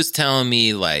 And he was telling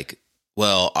me like,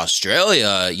 well,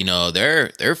 Australia,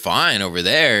 they're fine over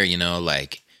there,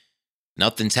 like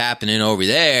nothing's happening over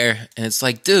there. And it's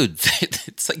like, dude,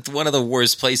 it's like one of the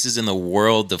worst places in the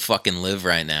world to fucking live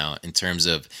right now in terms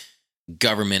of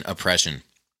government oppression.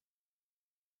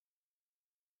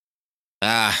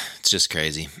 It's just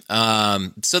crazy.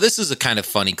 So this is a kind of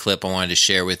funny clip I wanted to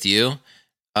share with you.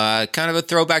 Kind of a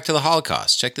throwback to the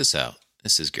Holocaust. Check this out.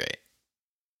 This is great.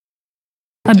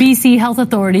 A BC health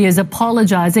authority is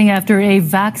apologizing after a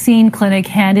vaccine clinic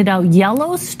handed out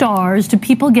yellow stars to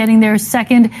people getting their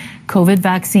second COVID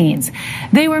vaccines.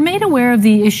 They were made aware of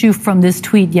the issue from this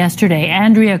tweet yesterday.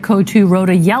 Andrea Cotu wrote,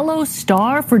 a yellow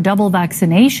star for double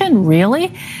vaccination?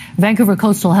 Really? Vancouver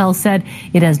Coastal Health said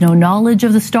it has no knowledge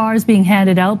of the stars being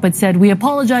handed out, but said, "We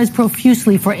apologize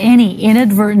profusely for any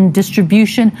inadvertent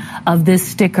distribution of this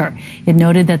sticker." It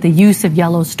noted that the use of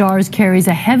yellow stars carries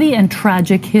a heavy and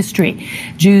tragic history.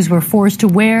 Jews were forced to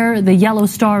wear the yellow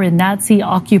star in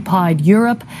Nazi-occupied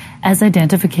Europe as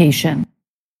identification.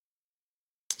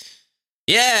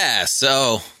 Yeah,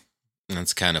 so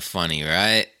that's kind of funny,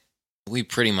 right? We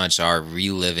pretty much are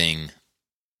reliving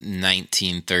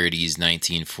 1930s,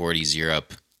 1940s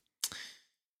Europe.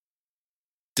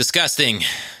 Disgusting,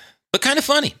 but kind of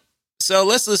funny. So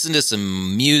let's listen to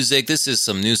some music. This is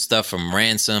some new stuff from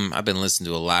Ransom. I've been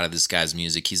listening to a lot of this guy's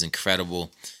music. He's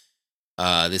incredible.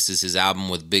 This is his album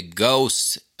with Big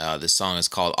Ghost. This song is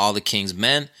called All the King's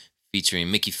Men,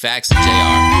 featuring Mickey Fax and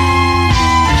JR.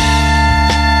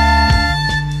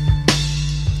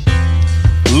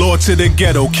 Lord to the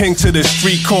ghetto, king to the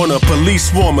street corner,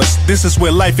 police swarmers. This is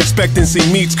where life expectancy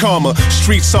meets karma.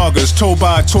 Street sagas told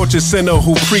by a tortured sinner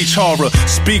who preach horror.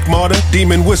 Speak martyr,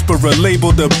 demon whisperer,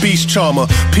 labeled a beast charmer.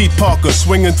 Pete Parker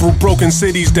swinging through broken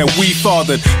cities that we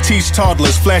fathered. Teach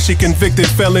toddlers, flashy convicted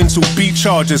felons who beat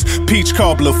charges. Peach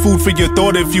cobbler, food for your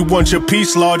thought if you want your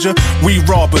piece larger. We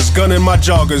robbers, gunning my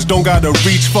joggers, don't gotta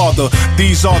reach farther.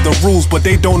 These are the rules, but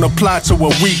they don't apply to a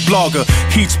weak blogger.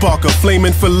 Heat sparker,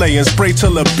 flaming fillet and spray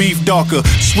till the beef darker.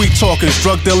 Sweet talkers,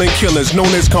 drug dealing killers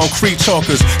known as concrete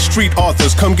talkers. Street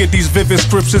authors, come get these vivid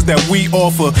scriptures that we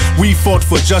offer. We fought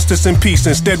for justice and peace,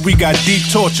 instead we got deep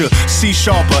torture. See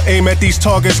sharper, aim at these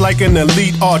targets like an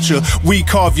elite archer. We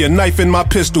carve your knife in my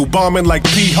pistol, bombing like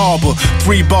Pearl Harbor.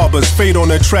 3 barbers fade on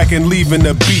the track and leaving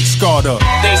the beat scarred up.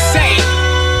 They say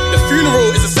the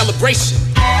funeral is a celebration.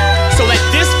 So let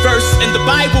this verse and the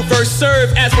Bible verse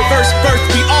serve as reverse birth.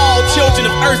 We all children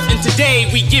of earth, and today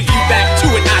we give you back to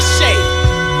it. Ashe.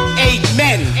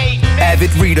 Amen.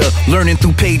 Avid reader, learning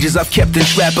through pages I've kept in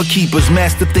trapper keepers.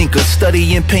 Master thinker,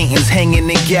 studying paintings, hanging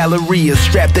in gallerias.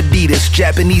 Strapped Adidas,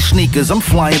 Japanese sneakers. I'm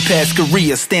flying past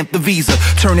Korea, stamp the visa.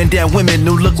 Turning down women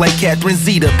who look like Catherine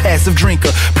Zeta. Passive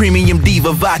drinker, premium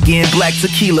diva, vodka and black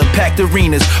tequila. Packed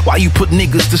arenas, while you put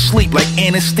niggas to sleep like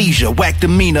anesthesia. Whack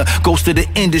demeanor, goes to the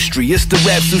industry. It's the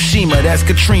rap Tsushima, that's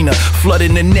Katrina.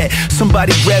 Flooding the net,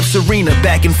 somebody grab Serena.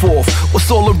 Back and forth,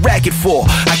 what's all the racket for?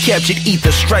 I captured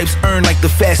ether, stripes earned like the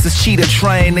fastest cheetah.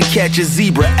 Trying to catch a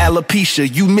zebra, alopecia.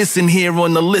 You missing here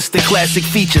on the list of classic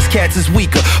features. Cats is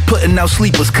weaker, putting out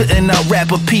sleepers, cutting out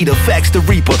rapper Peter. Fax the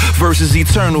Reaper, versus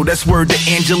eternal, that's word to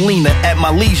Angelina. At my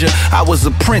leisure, I was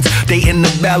a prince, dating the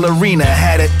ballerina.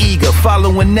 Had an eager,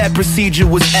 following that procedure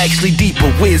was actually deeper.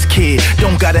 Whiz kid,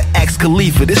 don't gotta ask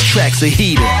Khalifa, this track's a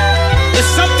heater. There's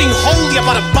something holy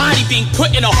about a body being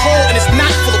put in a hole, and it's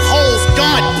not full of holes.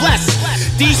 God bless.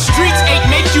 These streets ain't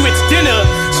make you its dinner,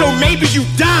 so maybe you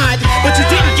died, but you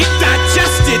didn't get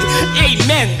digested.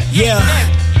 Amen. Yeah.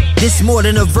 This more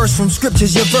than a verse from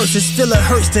scriptures. Your verses feel it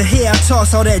hurts to hear I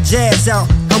toss all that jazz out.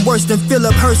 I'm worse than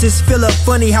Philip Hearst's Philip.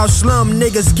 Funny how slum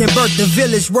niggas can birth the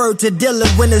village. Word to Dilla,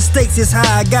 when the stakes is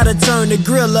high, I gotta turn the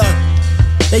grill up.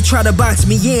 They try to box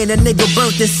me in, a nigga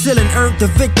burnt the ceiling, earned the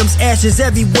victims' ashes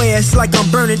everywhere. It's like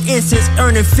I'm burning incense,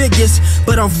 earning figures,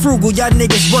 but I'm frugal. Y'all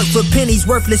niggas work for pennies,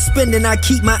 worthless spending. I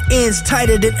keep my ends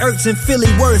tighter than Ertz and Philly.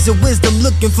 Words of wisdom,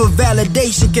 looking for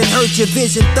validation can hurt your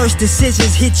vision. Thirst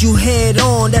decisions hit you head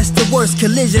on, that's the worst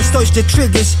collision. Search the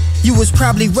triggers. You was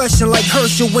probably rushing like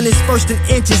Herschel when it's first in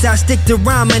inches. I stick to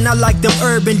rhyming, I like them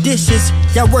urban dishes.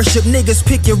 Y'all worship niggas,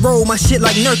 pick your role, my shit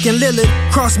like Nurk and Lillard.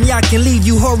 Cross me, I can leave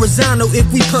you horizontal if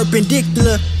we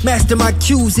perpendicular. Master my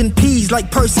Q's and P's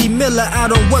like Percy Miller. I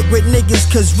don't work with niggas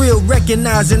cause real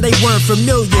recognizing they weren't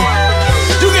familiar.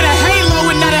 You get a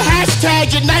halo and not a hashtag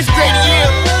your 9th grade year.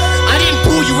 I didn't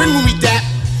pull you in when we dap.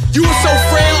 You were so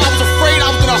frail, I was afraid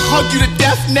I was gonna hug you to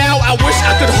death. Now I wish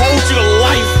I could hold you to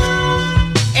life.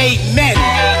 Amen.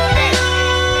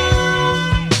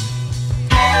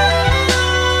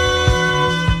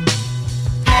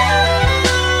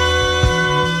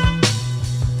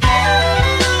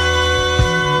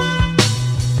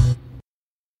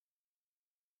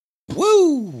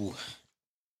 Woo!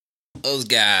 Those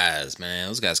guys, man.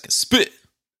 Those guys can spit.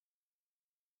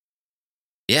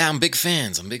 Yeah, I'm big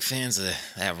fans. I'm big fans of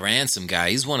that Ransom guy.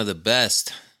 He's one of the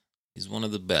best. He's one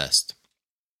of the best.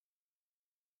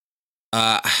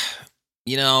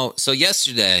 So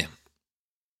yesterday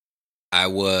I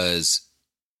was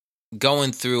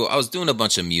going through, I was doing a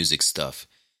bunch of music stuff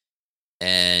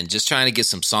and just trying to get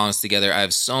some songs together. I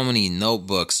have so many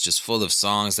notebooks just full of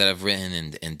songs that I've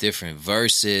written and different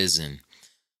verses and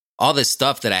all this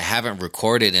stuff that I haven't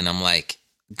recorded. And I'm like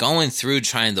going through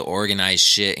trying to organize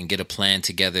shit and get a plan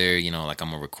together, like I'm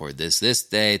going to record this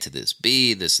day to this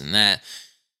beat, this and that.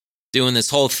 doing this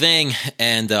whole thing,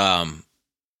 and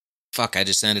I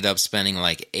just ended up spending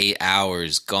like 8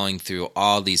 hours going through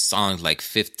all these songs, like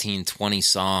 15, 20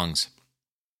 songs,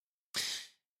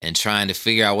 and trying to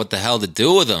figure out what the hell to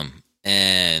do with them.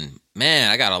 And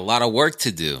man, I got a lot of work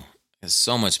to do. There's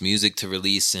so much music to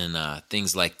release and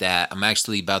things like that. I'm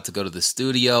actually about to go to the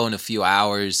studio in a few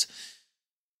hours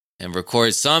and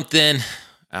record something.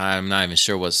 I'm not even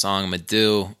sure what song I'm going to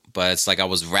do, but it's like I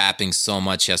was rapping so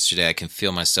much yesterday, I can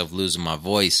feel myself losing my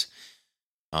voice.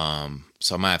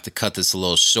 So I might have to cut this a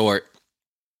little short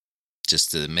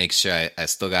just to make sure I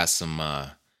still got some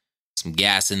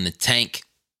gas in the tank.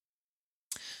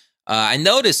 I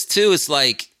noticed too, it's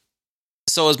like,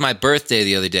 so it was my birthday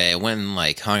the other day. I went and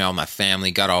like hung out with my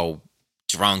family, got all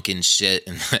drunk and shit,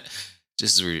 and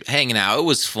just hanging out. It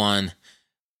was fun.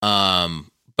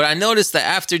 But I noticed that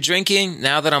after drinking,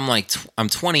 now that I'm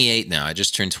 28 now, I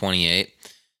just turned 28,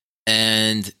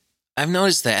 and I've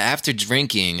noticed that after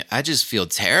drinking, I just feel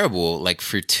terrible like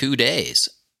for 2 days,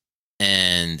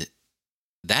 and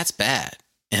that's bad.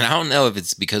 And I don't know if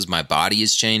it's because my body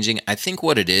is changing. I think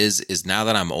what it is now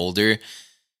that I'm older,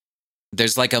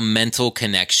 there's like a mental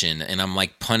connection, and I'm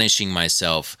like punishing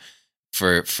myself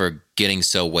for getting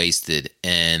so wasted.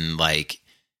 And like,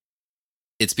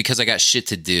 it's because I got shit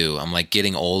to do. I'm like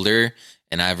getting older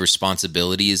and I have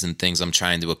responsibilities and things I'm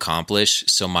trying to accomplish.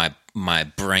 So my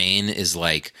brain is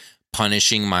like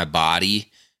punishing my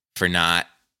body for not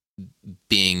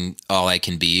being all I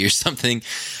can be or something.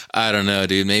 I don't know,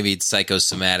 dude. Maybe it's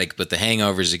psychosomatic, but the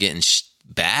hangovers are getting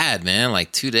bad, man.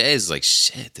 Like 2 days, like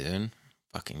shit, dude.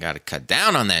 Fucking got to cut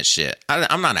down on that shit.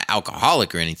 I'm not an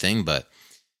alcoholic or anything, but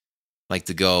I like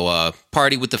to go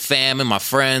party with the fam and my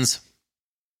friends,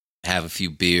 have a few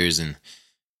beers and,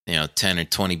 10 or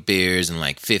 20 beers and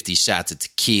like 50 shots of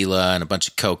tequila and a bunch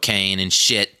of cocaine and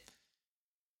shit.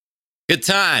 Good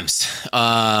times.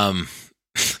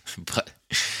 But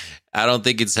I don't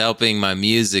think it's helping my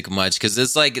music much, because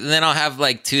it's like, then I'll have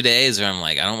like 2 days where I'm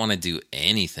like, I don't want to do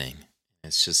anything.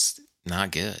 It's just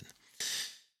not good.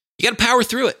 You got to power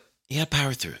through it.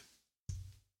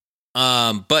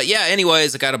 But yeah,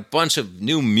 anyways, I got a bunch of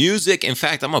new music. In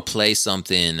fact, I'm going to play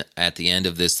something at the end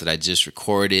of this that I just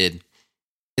recorded.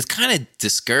 It's kind of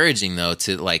discouraging though,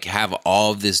 to like have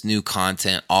all of this new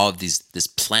content, all of this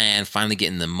plan, finally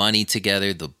getting the money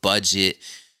together, the budget,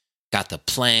 got the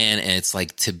plan. And it's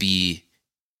like to be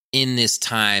in this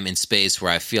time and space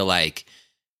where I feel like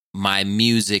my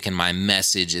music and my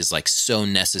message is like so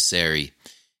necessary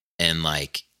and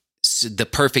like the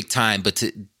perfect time, but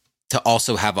to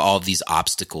also have all of these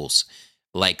obstacles,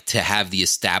 like to have the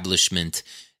establishment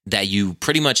that you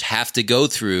pretty much have to go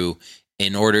through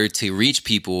in order to reach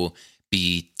people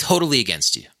be totally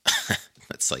against you.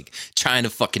 That's like trying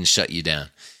to fucking shut you down.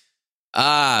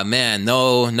 Man,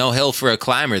 no hill for a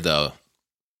climber though.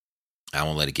 I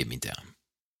won't let it get me down.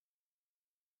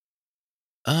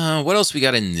 What else we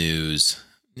got in news?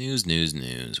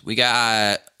 News. We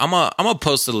got, I'm gonna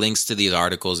post the links to these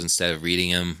articles instead of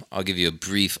reading them. I'll give you a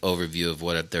brief overview of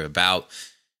what they're about.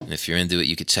 And if you're into it,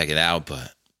 you could check it out,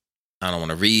 but I don't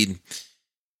want to read.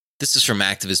 This is from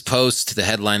Activist Post. The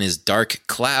headline is Dark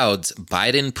Clouds,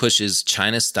 Biden pushes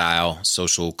China-style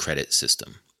social credit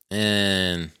system.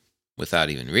 And without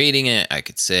even reading it, I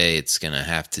could say it's going to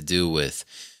have to do with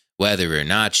whether or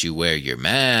not you wear your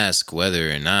mask,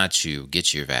 whether or not you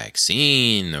get your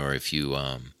vaccine, or if you,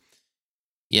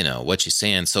 what you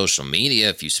say on social media,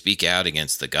 if you speak out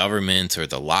against the government or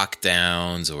the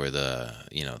lockdowns or the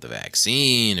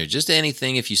vaccine or just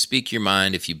anything, if you speak your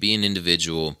mind, if you be an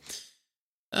individual,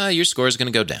 your score is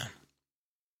going to go down.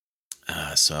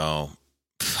 So,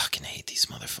 fucking hate these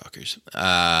motherfuckers.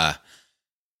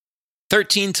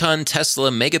 13-ton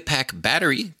Tesla Megapack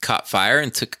battery caught fire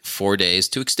and took 4 days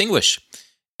to extinguish.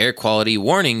 Air quality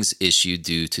warnings issued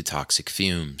due to toxic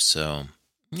fumes. So,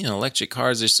 electric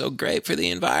cars are so great for the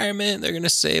environment. They're going to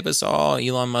save us all.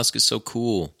 Elon Musk is so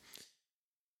cool.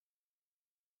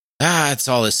 It's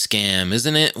all a scam,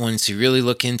 isn't it? Once you really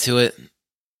look into it.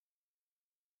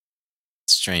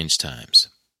 Strange times.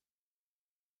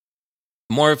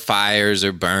 More fires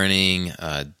are burning.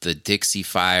 The Dixie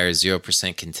Fire,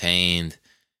 0% contained,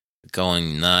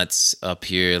 going nuts up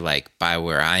here, like by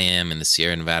where I am in the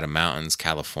Sierra Nevada mountains,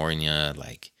 California.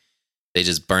 Like they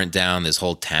just burnt down this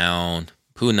whole town.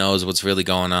 Who knows what's really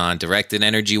going on? Directed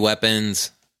energy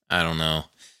weapons? I don't know.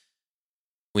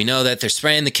 We know that they're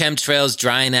spraying the chemtrails,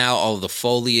 drying out all the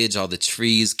foliage, all the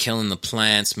trees, killing the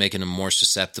plants, making them more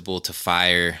susceptible to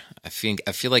fire. I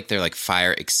feel like they're like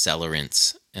fire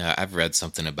accelerants. I've read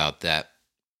something about that,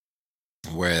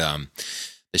 where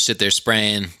the shit they're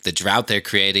spraying, the drought they're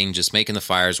creating, just making the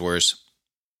fires worse.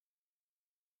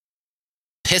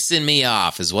 pissing me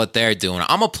off is what they're doing.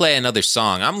 I'm going to play another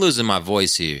song. I'm losing my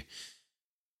voice here.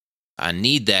 I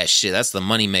need that shit. That's the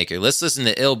moneymaker. Let's listen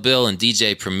to Ill Bill and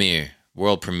DJ Premier.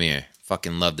 World premiere.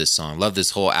 Fucking love this song. Love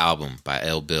this whole album by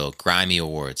Ill Bill. Grimy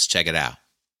Awards. Check it out.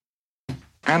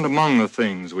 And among the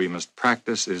things we must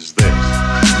practice is this.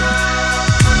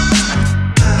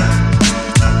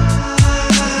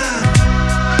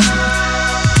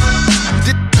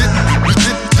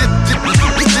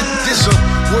 This a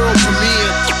world premiere.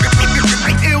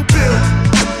 Ill Bill.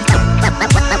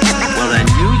 Well, then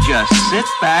you just sit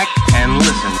back and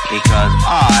listen, because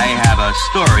I have a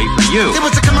story for you. It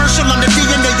was a commercial on the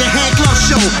DNA, the hand glove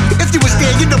show. If you was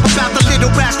there, you know about the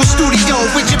Little Rascal Studio.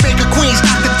 With Jamaica Queens,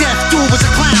 Dr. Death, dude was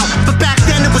a clown. But back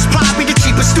then it was probably the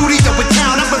cheapest studio in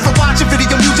town. I went for watching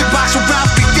video music box with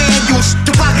Ralph McDaniels.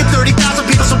 To rocking 30,000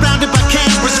 people surrounded by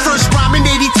cameras. First rhyme in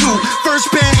 82, first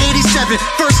band 87.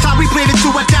 First time we played it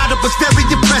through, I doubt it was very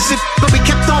impressive. But we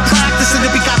kept on practicing and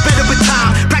we got better with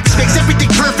time. Practice makes everything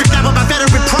perfect, now I'm a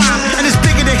veteran prime. And it's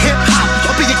bigger than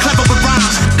hip-hop, or being clever with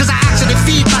rhymes. Cause I actually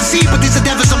feed my seed with these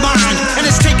endeavors of mine. And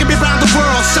it's taken me around the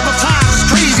world several times. It's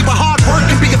crazy, but hard work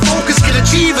and being focused can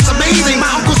achieve. It's amazing. My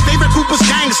uncle's favorite group was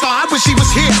Gangstar. I wish he was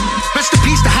here. Rest in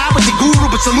peace to Howard the Guru,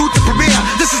 but salute the premiere.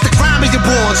 This is the Grammy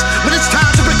Awards. When it's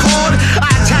time to record, I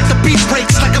attack the beat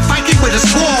breaks like a Viking with a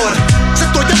sword. So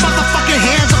throw your motherfucking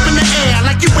hands up in the air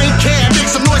like you ain't care. Make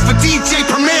some noise for DJ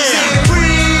Premier.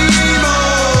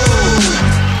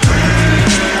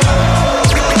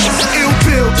 Ill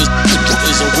Bill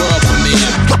is a world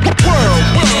premiere. World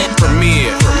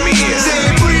Premiere. Say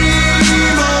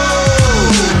Primo.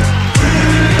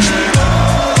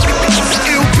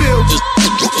 Ill Bill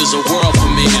is a world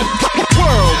premiere.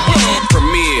 World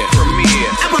Premiere.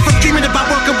 I went from dreaming about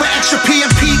working with extra P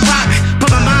and P rock. Put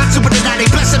my mind to it and now they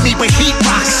blessing me with heat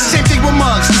rocks. Same thing with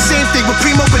Muggs, the same thing with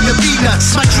Primo and the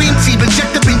Peanuts. My dream team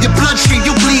injected in your bloodstream,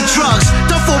 you bleed drugs.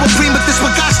 Don't fall with Primo, this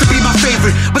one got to be my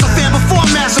favorite. With a fan before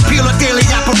mass appeal or daily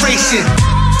operation.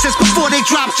 Since before they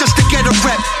drop just to get a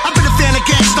rep. I've been a fan of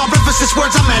Gangstar ever since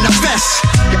words I manifest.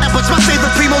 And what's my favorite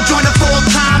Primo joint of all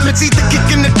time? It's either Kick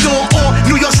in the Door or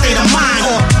New York State of Mind,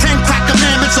 or 10 Crack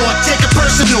Commandments or Take It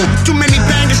Personal. Too many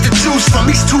bangers to choose from,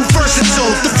 he's too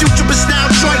versatile. The future is now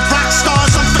joint rock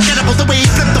stars, unforgettable. The way he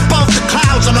flipped above the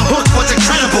clouds on the hook was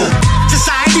incredible.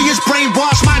 Society is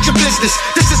brainwashed, mind your business.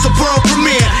 This is a world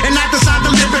premiere, and I design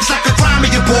the lyrics like a Grammy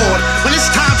Award. When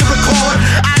it's time to record,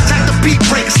 I attack the beat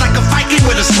breaks like a Viking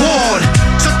with a sword.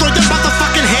 So throw your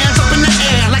motherfucking hands up in the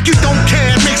air like you don't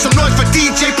care. Make some noise for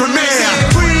DJ Premier.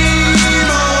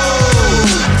 Primo.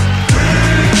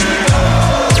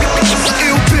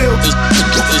 Ill Bill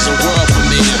is a world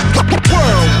premiere.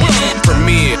 World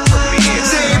Premiere.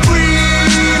 Say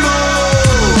Primo.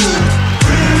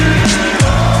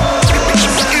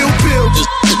 Ill Bill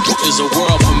is a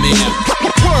world premiere.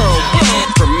 World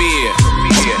Premiere.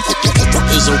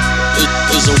 Is a world premiere.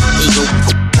 Is a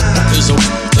world premiere. Is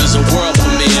a world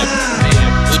premiere.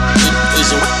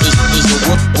 Is a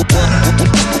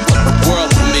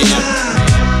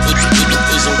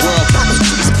world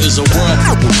premiere. Is a world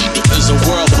premiere.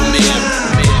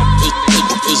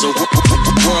 Is a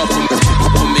world premiere.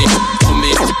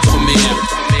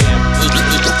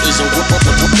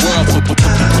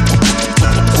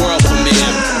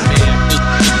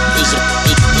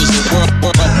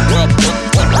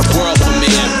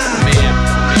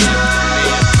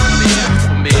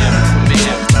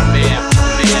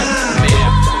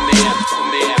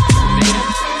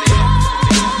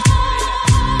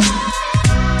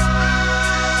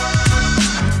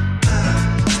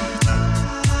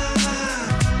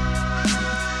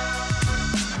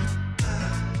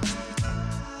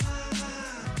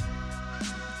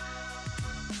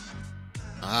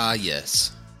 Ah,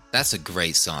 yes. That's a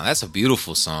great song. That's a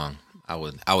beautiful song. I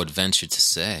would venture to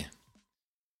say.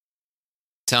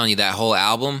 Telling you, that whole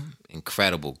album,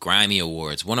 incredible. Grimy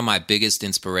Awards. One of my biggest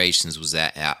inspirations was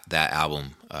that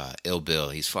album, Ill Bill.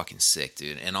 He's fucking sick,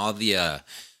 dude. And all the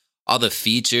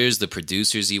features, the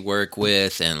producers he worked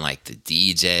with, and like the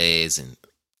DJs, and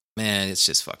man, it's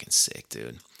just fucking sick,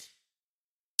 dude.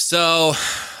 So,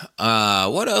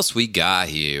 what else we got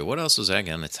here? What else was I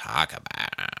gonna talk about?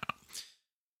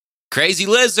 Crazy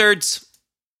Lizards.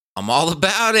 I'm all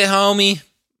about it, homie.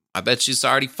 I bet you it's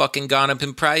already fucking gone up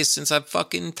in price since I've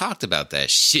fucking talked about that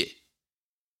shit.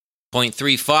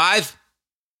 0.35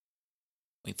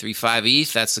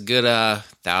 ETH. That's a good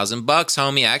 $1,000,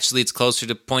 homie. Actually, it's closer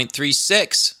to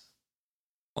 0.36,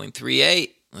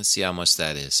 0.38. Let's see how much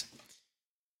that is.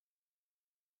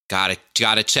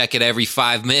 Gotta check it every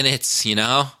 5 minutes, you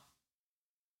know?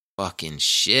 Fucking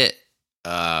shit.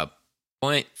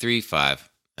 0.35.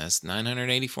 That's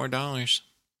 $984.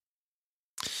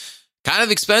 Kind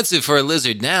of expensive for a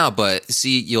lizard now, but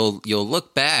see, you'll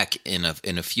look back in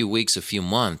a few weeks, a few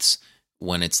months,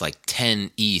 when it's like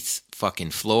 10 ETH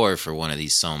fucking floor for one of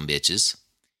these some bitches,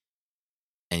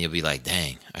 and you'll be like,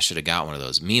 dang, I should have got one of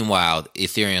those. Meanwhile,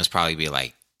 Ethereum's probably be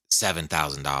like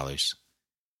 $7,000.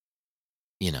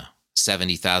 You know,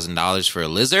 $70,000 for a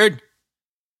lizard?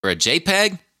 For a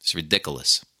JPEG? It's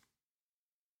ridiculous.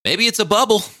 Maybe it's a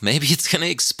bubble. Maybe it's going to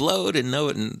explode and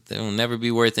it'll never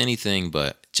be worth anything.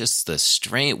 But just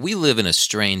we live in a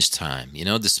strange time, you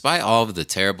know, despite all of the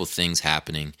terrible things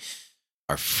happening,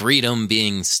 our freedom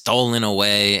being stolen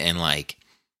away, and like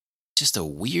just a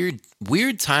weird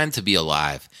time to be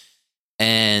alive.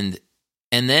 And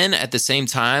then at the same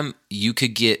time, you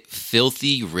could get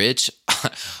filthy rich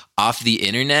off the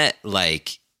internet,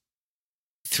 like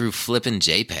through flipping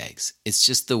JPEGs. It's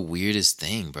just the weirdest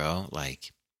thing, bro.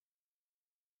 Like,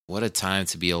 what a time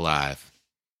to be alive.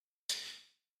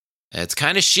 It's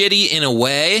kind of shitty in a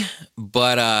way,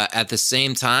 but at the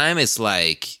same time, it's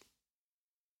like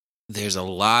there's a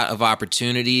lot of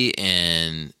opportunity,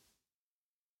 and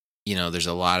you know, there's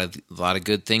a lot of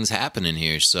good things happening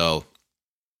here. So,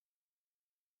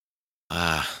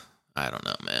 I don't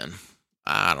know, man.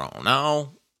 I don't know.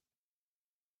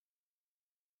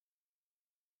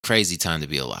 Crazy time to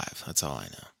be alive. That's all I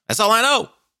know. That's all I know.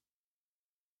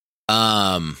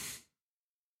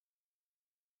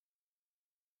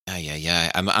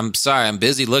 Yeah. I'm sorry. I'm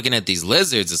busy looking at these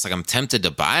lizards. It's like I'm tempted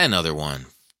to buy another one.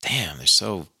 Damn, they're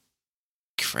so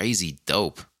crazy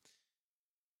dope.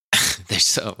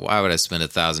 Why would I spend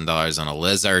 $1,000 on a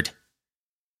lizard?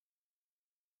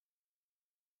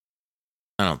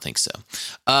 I don't think so.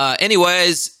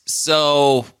 Anyways,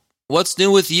 so what's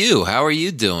new with you? How are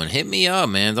you doing? Hit me up,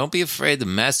 man. Don't be afraid to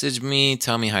message me.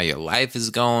 Tell me how your life is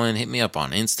going. Hit me up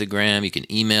on Instagram. You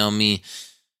can email me,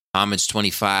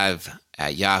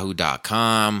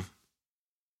 homage25@yahoo.com.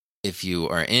 If you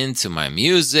are into my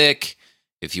music,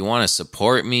 if you want to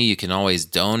support me, you can always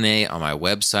donate on my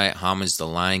website,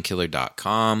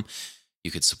 homagethelionkiller.com.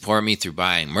 You could support me through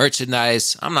buying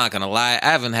merchandise. I'm not going to lie, I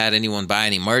haven't had anyone buy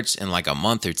any merch in like a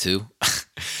month or two.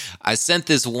 I sent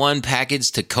this one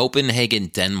package to Copenhagen,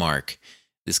 Denmark.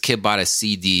 This kid bought a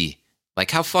CD.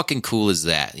 Like, how fucking cool is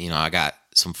that? You know, I got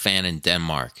some fan in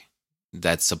Denmark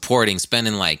that's supporting,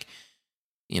 spending like,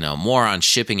 you know, more on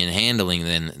shipping and handling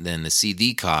than the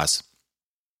CD costs.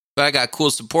 But I got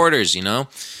cool supporters, you know.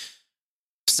 I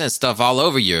sent stuff all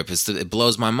over Europe. It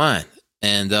blows my mind.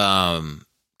 And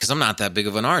because I'm not that big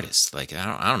of an artist. Like,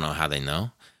 I don't know how they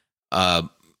know.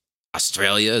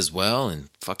 Australia as well, and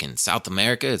fucking South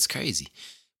America. It's crazy.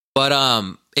 But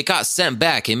it got sent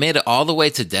back. It made it all the way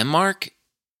to Denmark,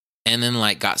 and then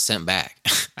like got sent back.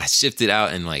 I shipped it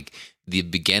out in like the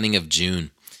beginning of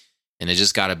June, and I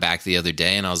just got it back the other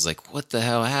day, and I was like, what the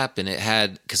hell happened? It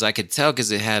had, because I could tell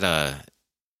because it had a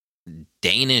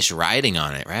Danish writing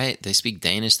on it, right? They speak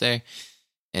Danish there.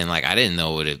 And like, I didn't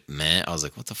know what it meant. I was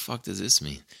like, what the fuck does this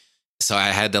mean? So I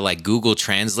had to like Google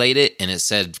translate it, and it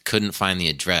said couldn't find the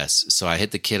address. So I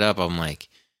hit the kid up. I'm like,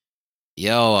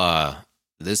 yo,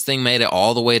 this thing made it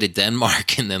all the way to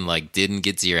Denmark and then like didn't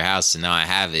get to your house. And now I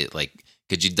have it. Like,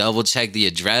 could you double check the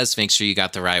address? Make sure you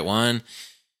got the right one.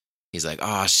 He's like,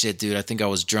 oh shit, dude, I think I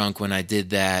was drunk when I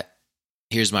did that.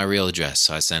 Here's my real address.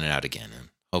 So I sent it out again, and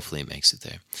hopefully it makes it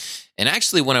there. And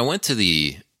actually, when I went to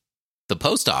the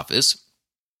post office,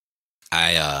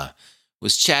 I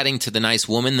was chatting to the nice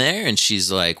woman there, and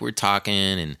she's like, we're talking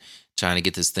and trying to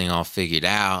get this thing all figured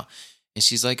out. And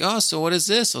she's like, oh, so what is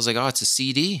this? I was like, oh, it's a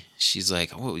CD. She's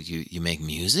like, oh, you make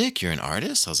music? You're an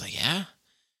artist? I was like, yeah.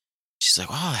 She's like,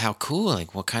 oh, how cool.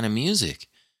 Like, what kind of music?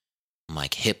 I'm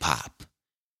like, hip hop.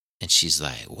 And she's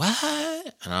like,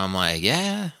 what? And I'm like,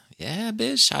 yeah,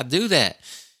 bitch, I do that.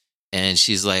 And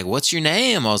she's like, what's your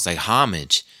name? I was like,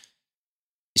 Homage.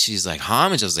 She's like,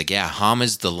 Homage? I was like, yeah,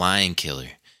 Homage the Lion Killer.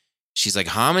 She's like,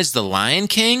 Homage the Lion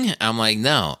King? I'm like,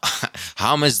 no,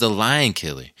 Homage the Lion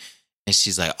Killer. And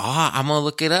she's like, oh, I'm going to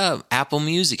look it up. Apple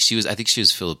Music. I think she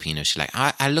was Filipino. She's like,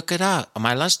 I look it up on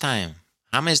my lunchtime.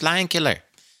 Homage Lion Killer.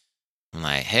 I'm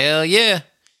like, hell yeah.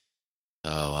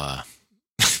 So,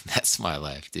 that's my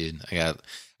life, dude. I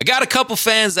got a couple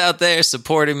fans out there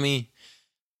supporting me.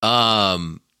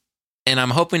 And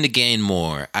I'm hoping to gain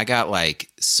more. I got like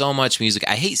so much music.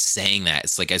 I hate saying that.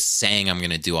 It's like I'm saying I'm going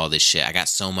to do all this shit. I got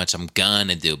so much I'm going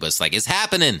to do, but it's like, it's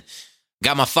happening.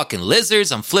 Got my fucking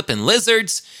lizards. I'm flipping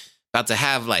lizards. About to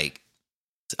have like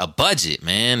a budget,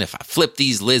 man. If I flip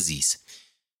these lizzies,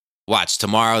 watch,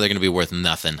 tomorrow they're going to be worth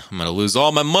nothing. I'm going to lose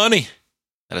all my money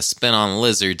that I spent on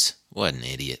lizards. What an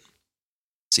idiot.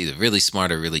 It's either really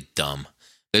smart or really dumb.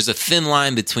 There's a thin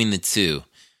line between the two,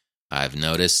 I've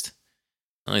noticed.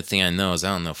 The only thing I know is I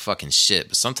don't know fucking shit,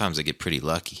 but sometimes I get pretty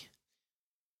lucky.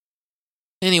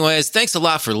 Anyways, thanks a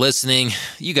lot for listening.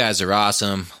 You guys are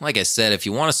awesome. Like I said, if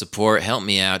you want to support, help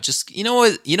me out. Just, you know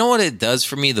what it does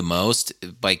for me the most,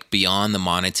 like beyond the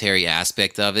monetary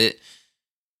aspect of it,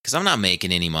 because I'm not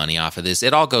making any money off of this.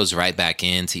 It all goes right back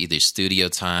into either studio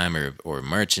time or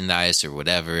merchandise or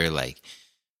whatever, like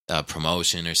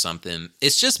promotion or something.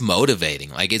 It's just motivating.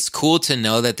 Like, it's cool to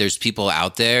know that there's people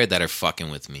out there that are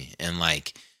fucking with me. And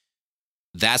like,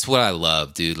 that's what I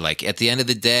love, dude. Like, at the end of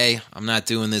the day, I'm not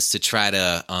doing this to try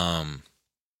to,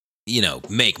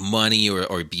 make money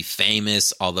or be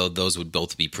famous, although those would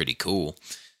both be pretty cool.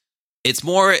 It's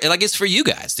more like it's for you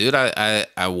guys, dude.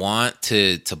 I want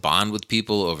to bond with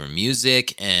people over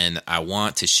music, and I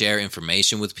want to share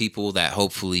information with people that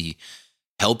hopefully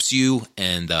helps you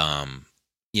and,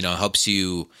 helps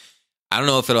you. I don't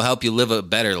know if it'll help you live a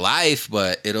better life,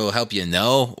 but it'll help you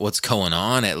know what's going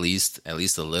on at least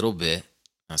a little bit.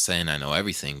 I'm not saying I know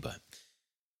everything, but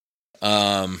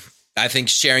I think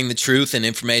sharing the truth and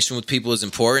information with people is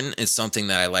important. It's something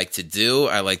that I like to do.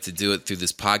 I like to do it through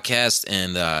this podcast,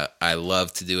 and I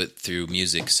love to do it through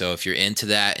music. So if you're into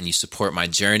that and you support my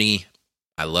journey,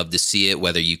 I love to see it,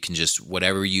 whether you can just,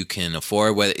 whatever you can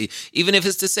afford, even if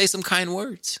it's to say some kind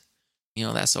words.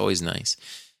 That's always nice.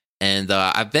 And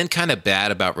I've been kind of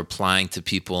bad about replying to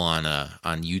people on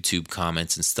YouTube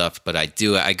comments and stuff, but I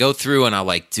do. I go through and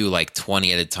I'll do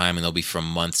 20 at a time, and they'll be from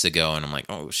months ago, and I'm like,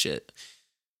 oh shit.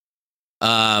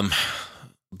 But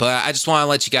I just want to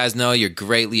let you guys know you're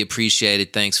greatly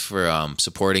appreciated. Thanks for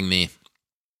supporting me,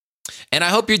 and I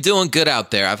hope you're doing good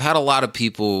out there. I've had a lot of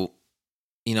people,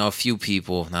 a few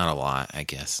people, not a lot, I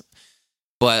guess,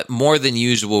 but more than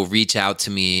usual, reach out to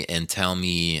me and tell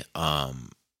me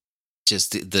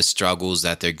just the struggles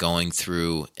that they're going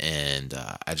through. And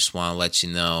I just want to let you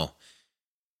know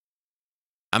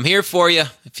I'm here for you.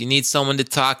 If you need someone to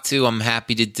talk to, I'm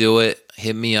happy to do it.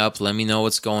 Hit me up. Let me know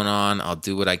what's going on. I'll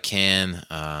do what I can,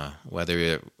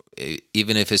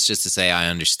 even if it's just to say I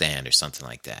understand or something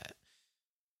like that.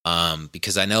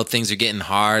 Because I know things are getting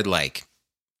hard. Like,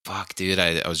 fuck, dude,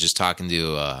 I was just talking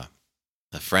to a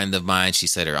friend of mine. She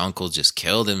said her uncle just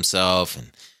killed himself,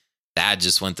 and dad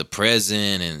just went to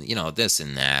prison, and this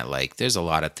and that. Like, there's a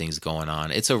lot of things going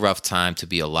on. It's a rough time to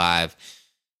be alive.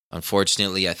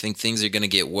 Unfortunately, I think things are going to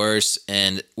get worse,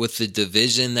 and with the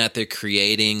division that they're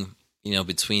creating,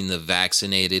 between the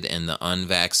vaccinated and the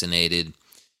unvaccinated,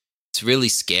 it's really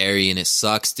scary, and it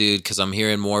sucks, dude, because I'm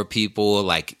hearing more people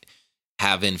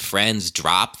having friends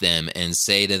drop them and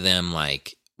say to them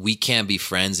we can't be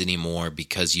friends anymore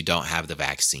because you don't have the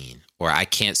vaccine. Or I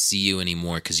can't see you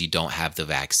anymore because you don't have the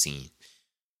vaccine.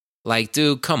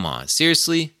 Dude, come on.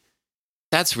 Seriously?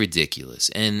 That's ridiculous.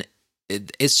 And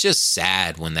it's just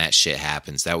sad when that shit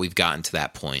happens, that we've gotten to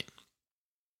that point.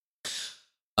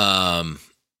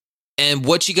 And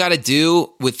what you got to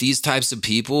do with these types of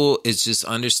people is just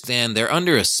understand they're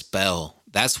under a spell.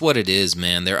 That's what it is,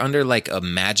 man. They're under a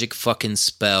magic fucking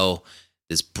spell.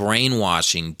 This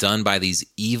brainwashing done by these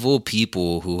evil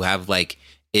people who have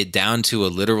it down to a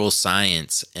literal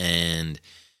science, and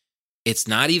it's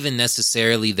not even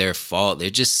necessarily their fault. They're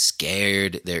just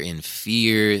scared. They're in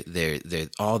fear. They're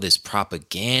all this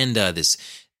propaganda, this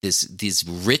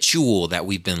ritual that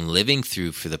we've been living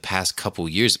through for the past couple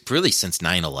years, really since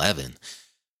 9/11.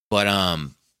 But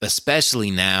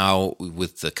especially now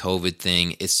with the COVID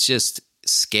thing, it's just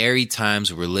scary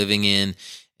times we're living in.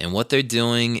 And what they're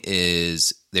doing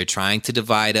is they're trying to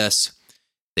divide us.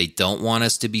 They don't want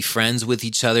us to be friends with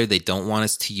each other. They don't want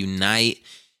us to unite.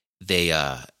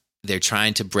 They're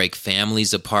trying to break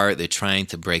families apart. They're trying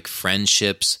to break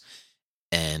friendships,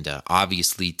 and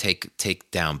obviously take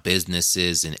down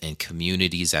businesses and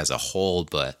communities as a whole.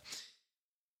 But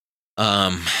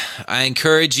I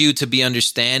encourage you to be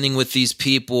understanding with these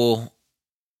people.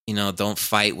 Don't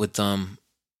fight with them.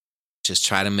 Just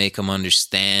try to make them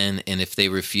understand. And if they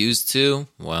refuse to,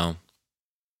 well,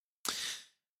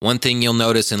 one thing you'll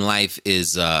notice in life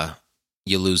is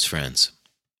you lose friends.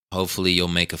 Hopefully you'll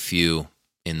make a few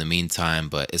in the meantime,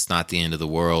 but it's not the end of the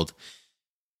world.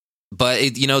 But,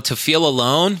 to feel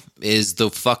alone is the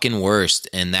fucking worst.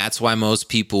 And that's why most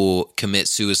people commit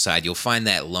suicide. You'll find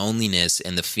that loneliness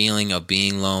and the feeling of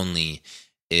being lonely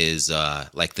is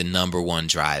the number one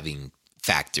driving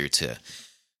factor to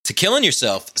killing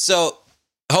yourself. So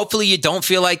hopefully you don't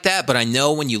feel like that. But I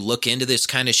know when you look into this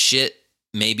kind of shit,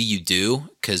 maybe you do,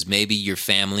 because maybe your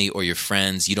family or your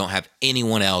friends, you don't have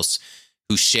anyone else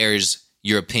who shares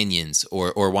your opinions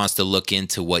or wants to look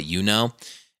into what you know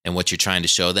and what you're trying to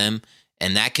show them.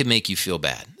 And that could make you feel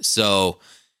bad. So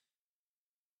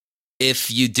if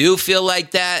you do feel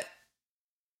like that,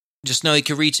 just know you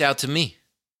can reach out to me.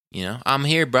 You know, I'm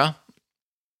here, bro.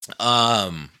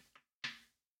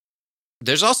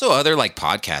 There's also other like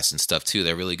podcasts and stuff too.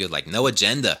 They're really good. Like No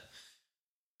Agenda.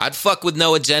 I'd fuck with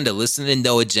No Agenda. Listen to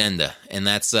No Agenda. And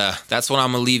that's what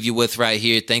I'm gonna leave you with right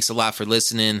here. Thanks a lot for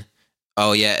listening.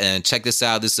 Oh yeah, and check this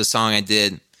out. This is a song I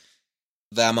did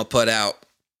that I'm gonna put out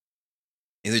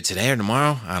either today or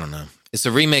tomorrow. I don't know. It's a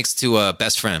remix to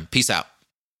Best Friend. Peace out.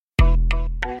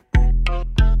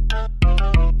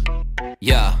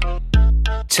 Yeah.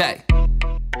 Check.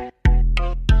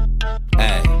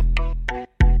 Hey.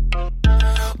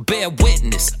 Bear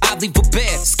witness, I leave a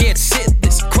bear, scared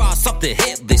shitless. Cross off the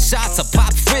hit list, shots I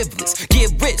pop frivolous.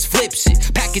 Get rich, flip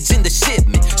shit, package in the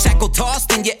shipment. Shackle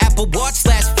tossed in your Apple Watch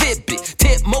 / Fitbit.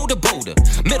 Tip motorboater,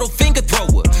 middle finger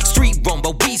thrower. Street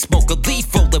rumble, weed smoker,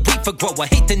 leaf roller, reefer grower.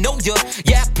 Hate to know ya,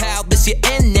 yeah pal, this your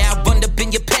end now. Run up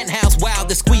in your penthouse, wild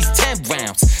to squeeze 10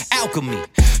 rounds. Alchemy,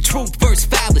 truth versus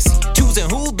fallacy. Choosing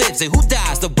who lives and who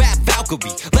dies, the rap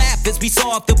Valkyrie. Laugh as we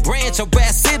saw off the branch our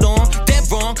ass sit on. Dead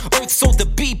wrong, Earth sold the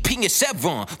BP and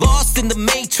Chevron. Lost in the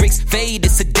matrix, faded,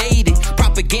 sedated.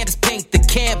 Propagandists paint the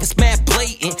canvas, mad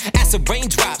blatant. Acid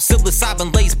raindrops,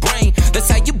 psilocybin lace brain. That's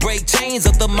how you break chains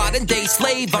of the modern day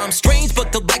slave. I'm strange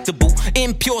but delectable,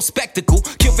 impure spectacle.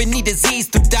 Curing any disease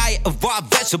through diet of raw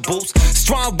vegetables.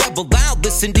 Strong rebel, I'll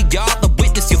listen to y'all and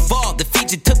witness your fall.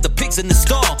 Defeat you to the pigs in the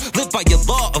stall. Live by your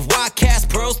law of why cast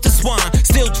pearls to swine.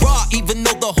 Still draw even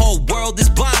though the whole world is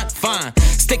blind. Fine,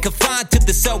 stay confined to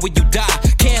the cell where you die.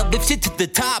 Can't lift you to the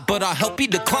top, but I'll help you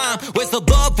to climb. Where's the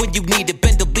love when you need it?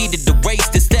 Been deleted,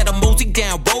 erased. Instead of moseying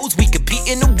down roads, we compete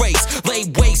in a race. Lay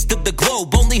waste to the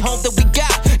globe, only home that we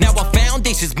got. Now our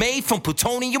foundation's made from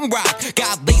plutonium rock.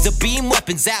 Got laser beam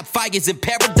weapons, zap fires in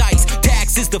paradise.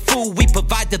 Tax is the food we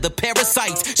provide to the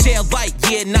parasites. Share light,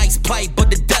 yeah, nice plight,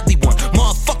 but a deadly one.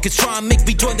 Motherfuckers try and make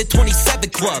me join the 27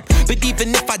 club. But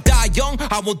even if I die young,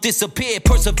 I won't disappear.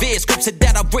 Persevere, scripture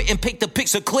that I've written paint the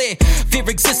picture clear. Fear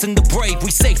exists in the brave,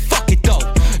 we say fuck it though.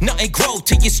 Nothing grow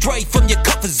till you stray from your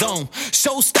comfort zone.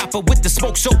 Showstopper with the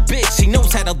smoke show bitch. She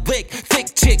knows how to lick.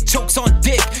 Thick chick chokes on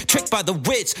dick. Tricked by the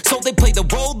rich, so they play the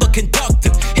role of conductor.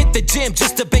 Hit the gym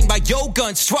just to bang my yoga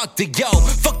instructor. Yo,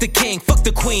 fuck the king, fuck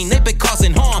the queen. They been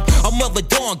causing harm. I'm well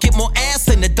adorned, get more ass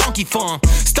than a donkey farm.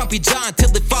 Stomp your John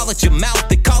till it fall at your mouth.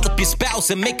 They call up your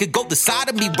spouse and make it go the side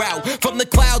of me route. From the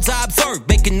clouds I observe,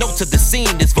 making notes of the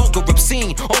scene. It's vulgar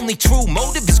obscene. Only true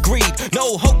motive is greed.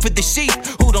 No hope for the sheep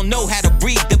who don't know how to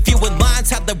read. The viewing lines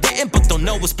how they're written, but don't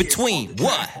know what's between.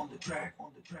 What?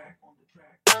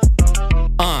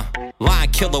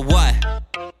 Line killer what?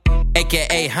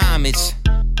 AKA Homage,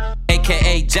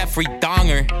 AKA Jeffrey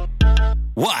Dahmer.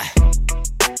 What?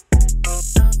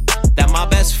 That my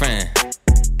best friend.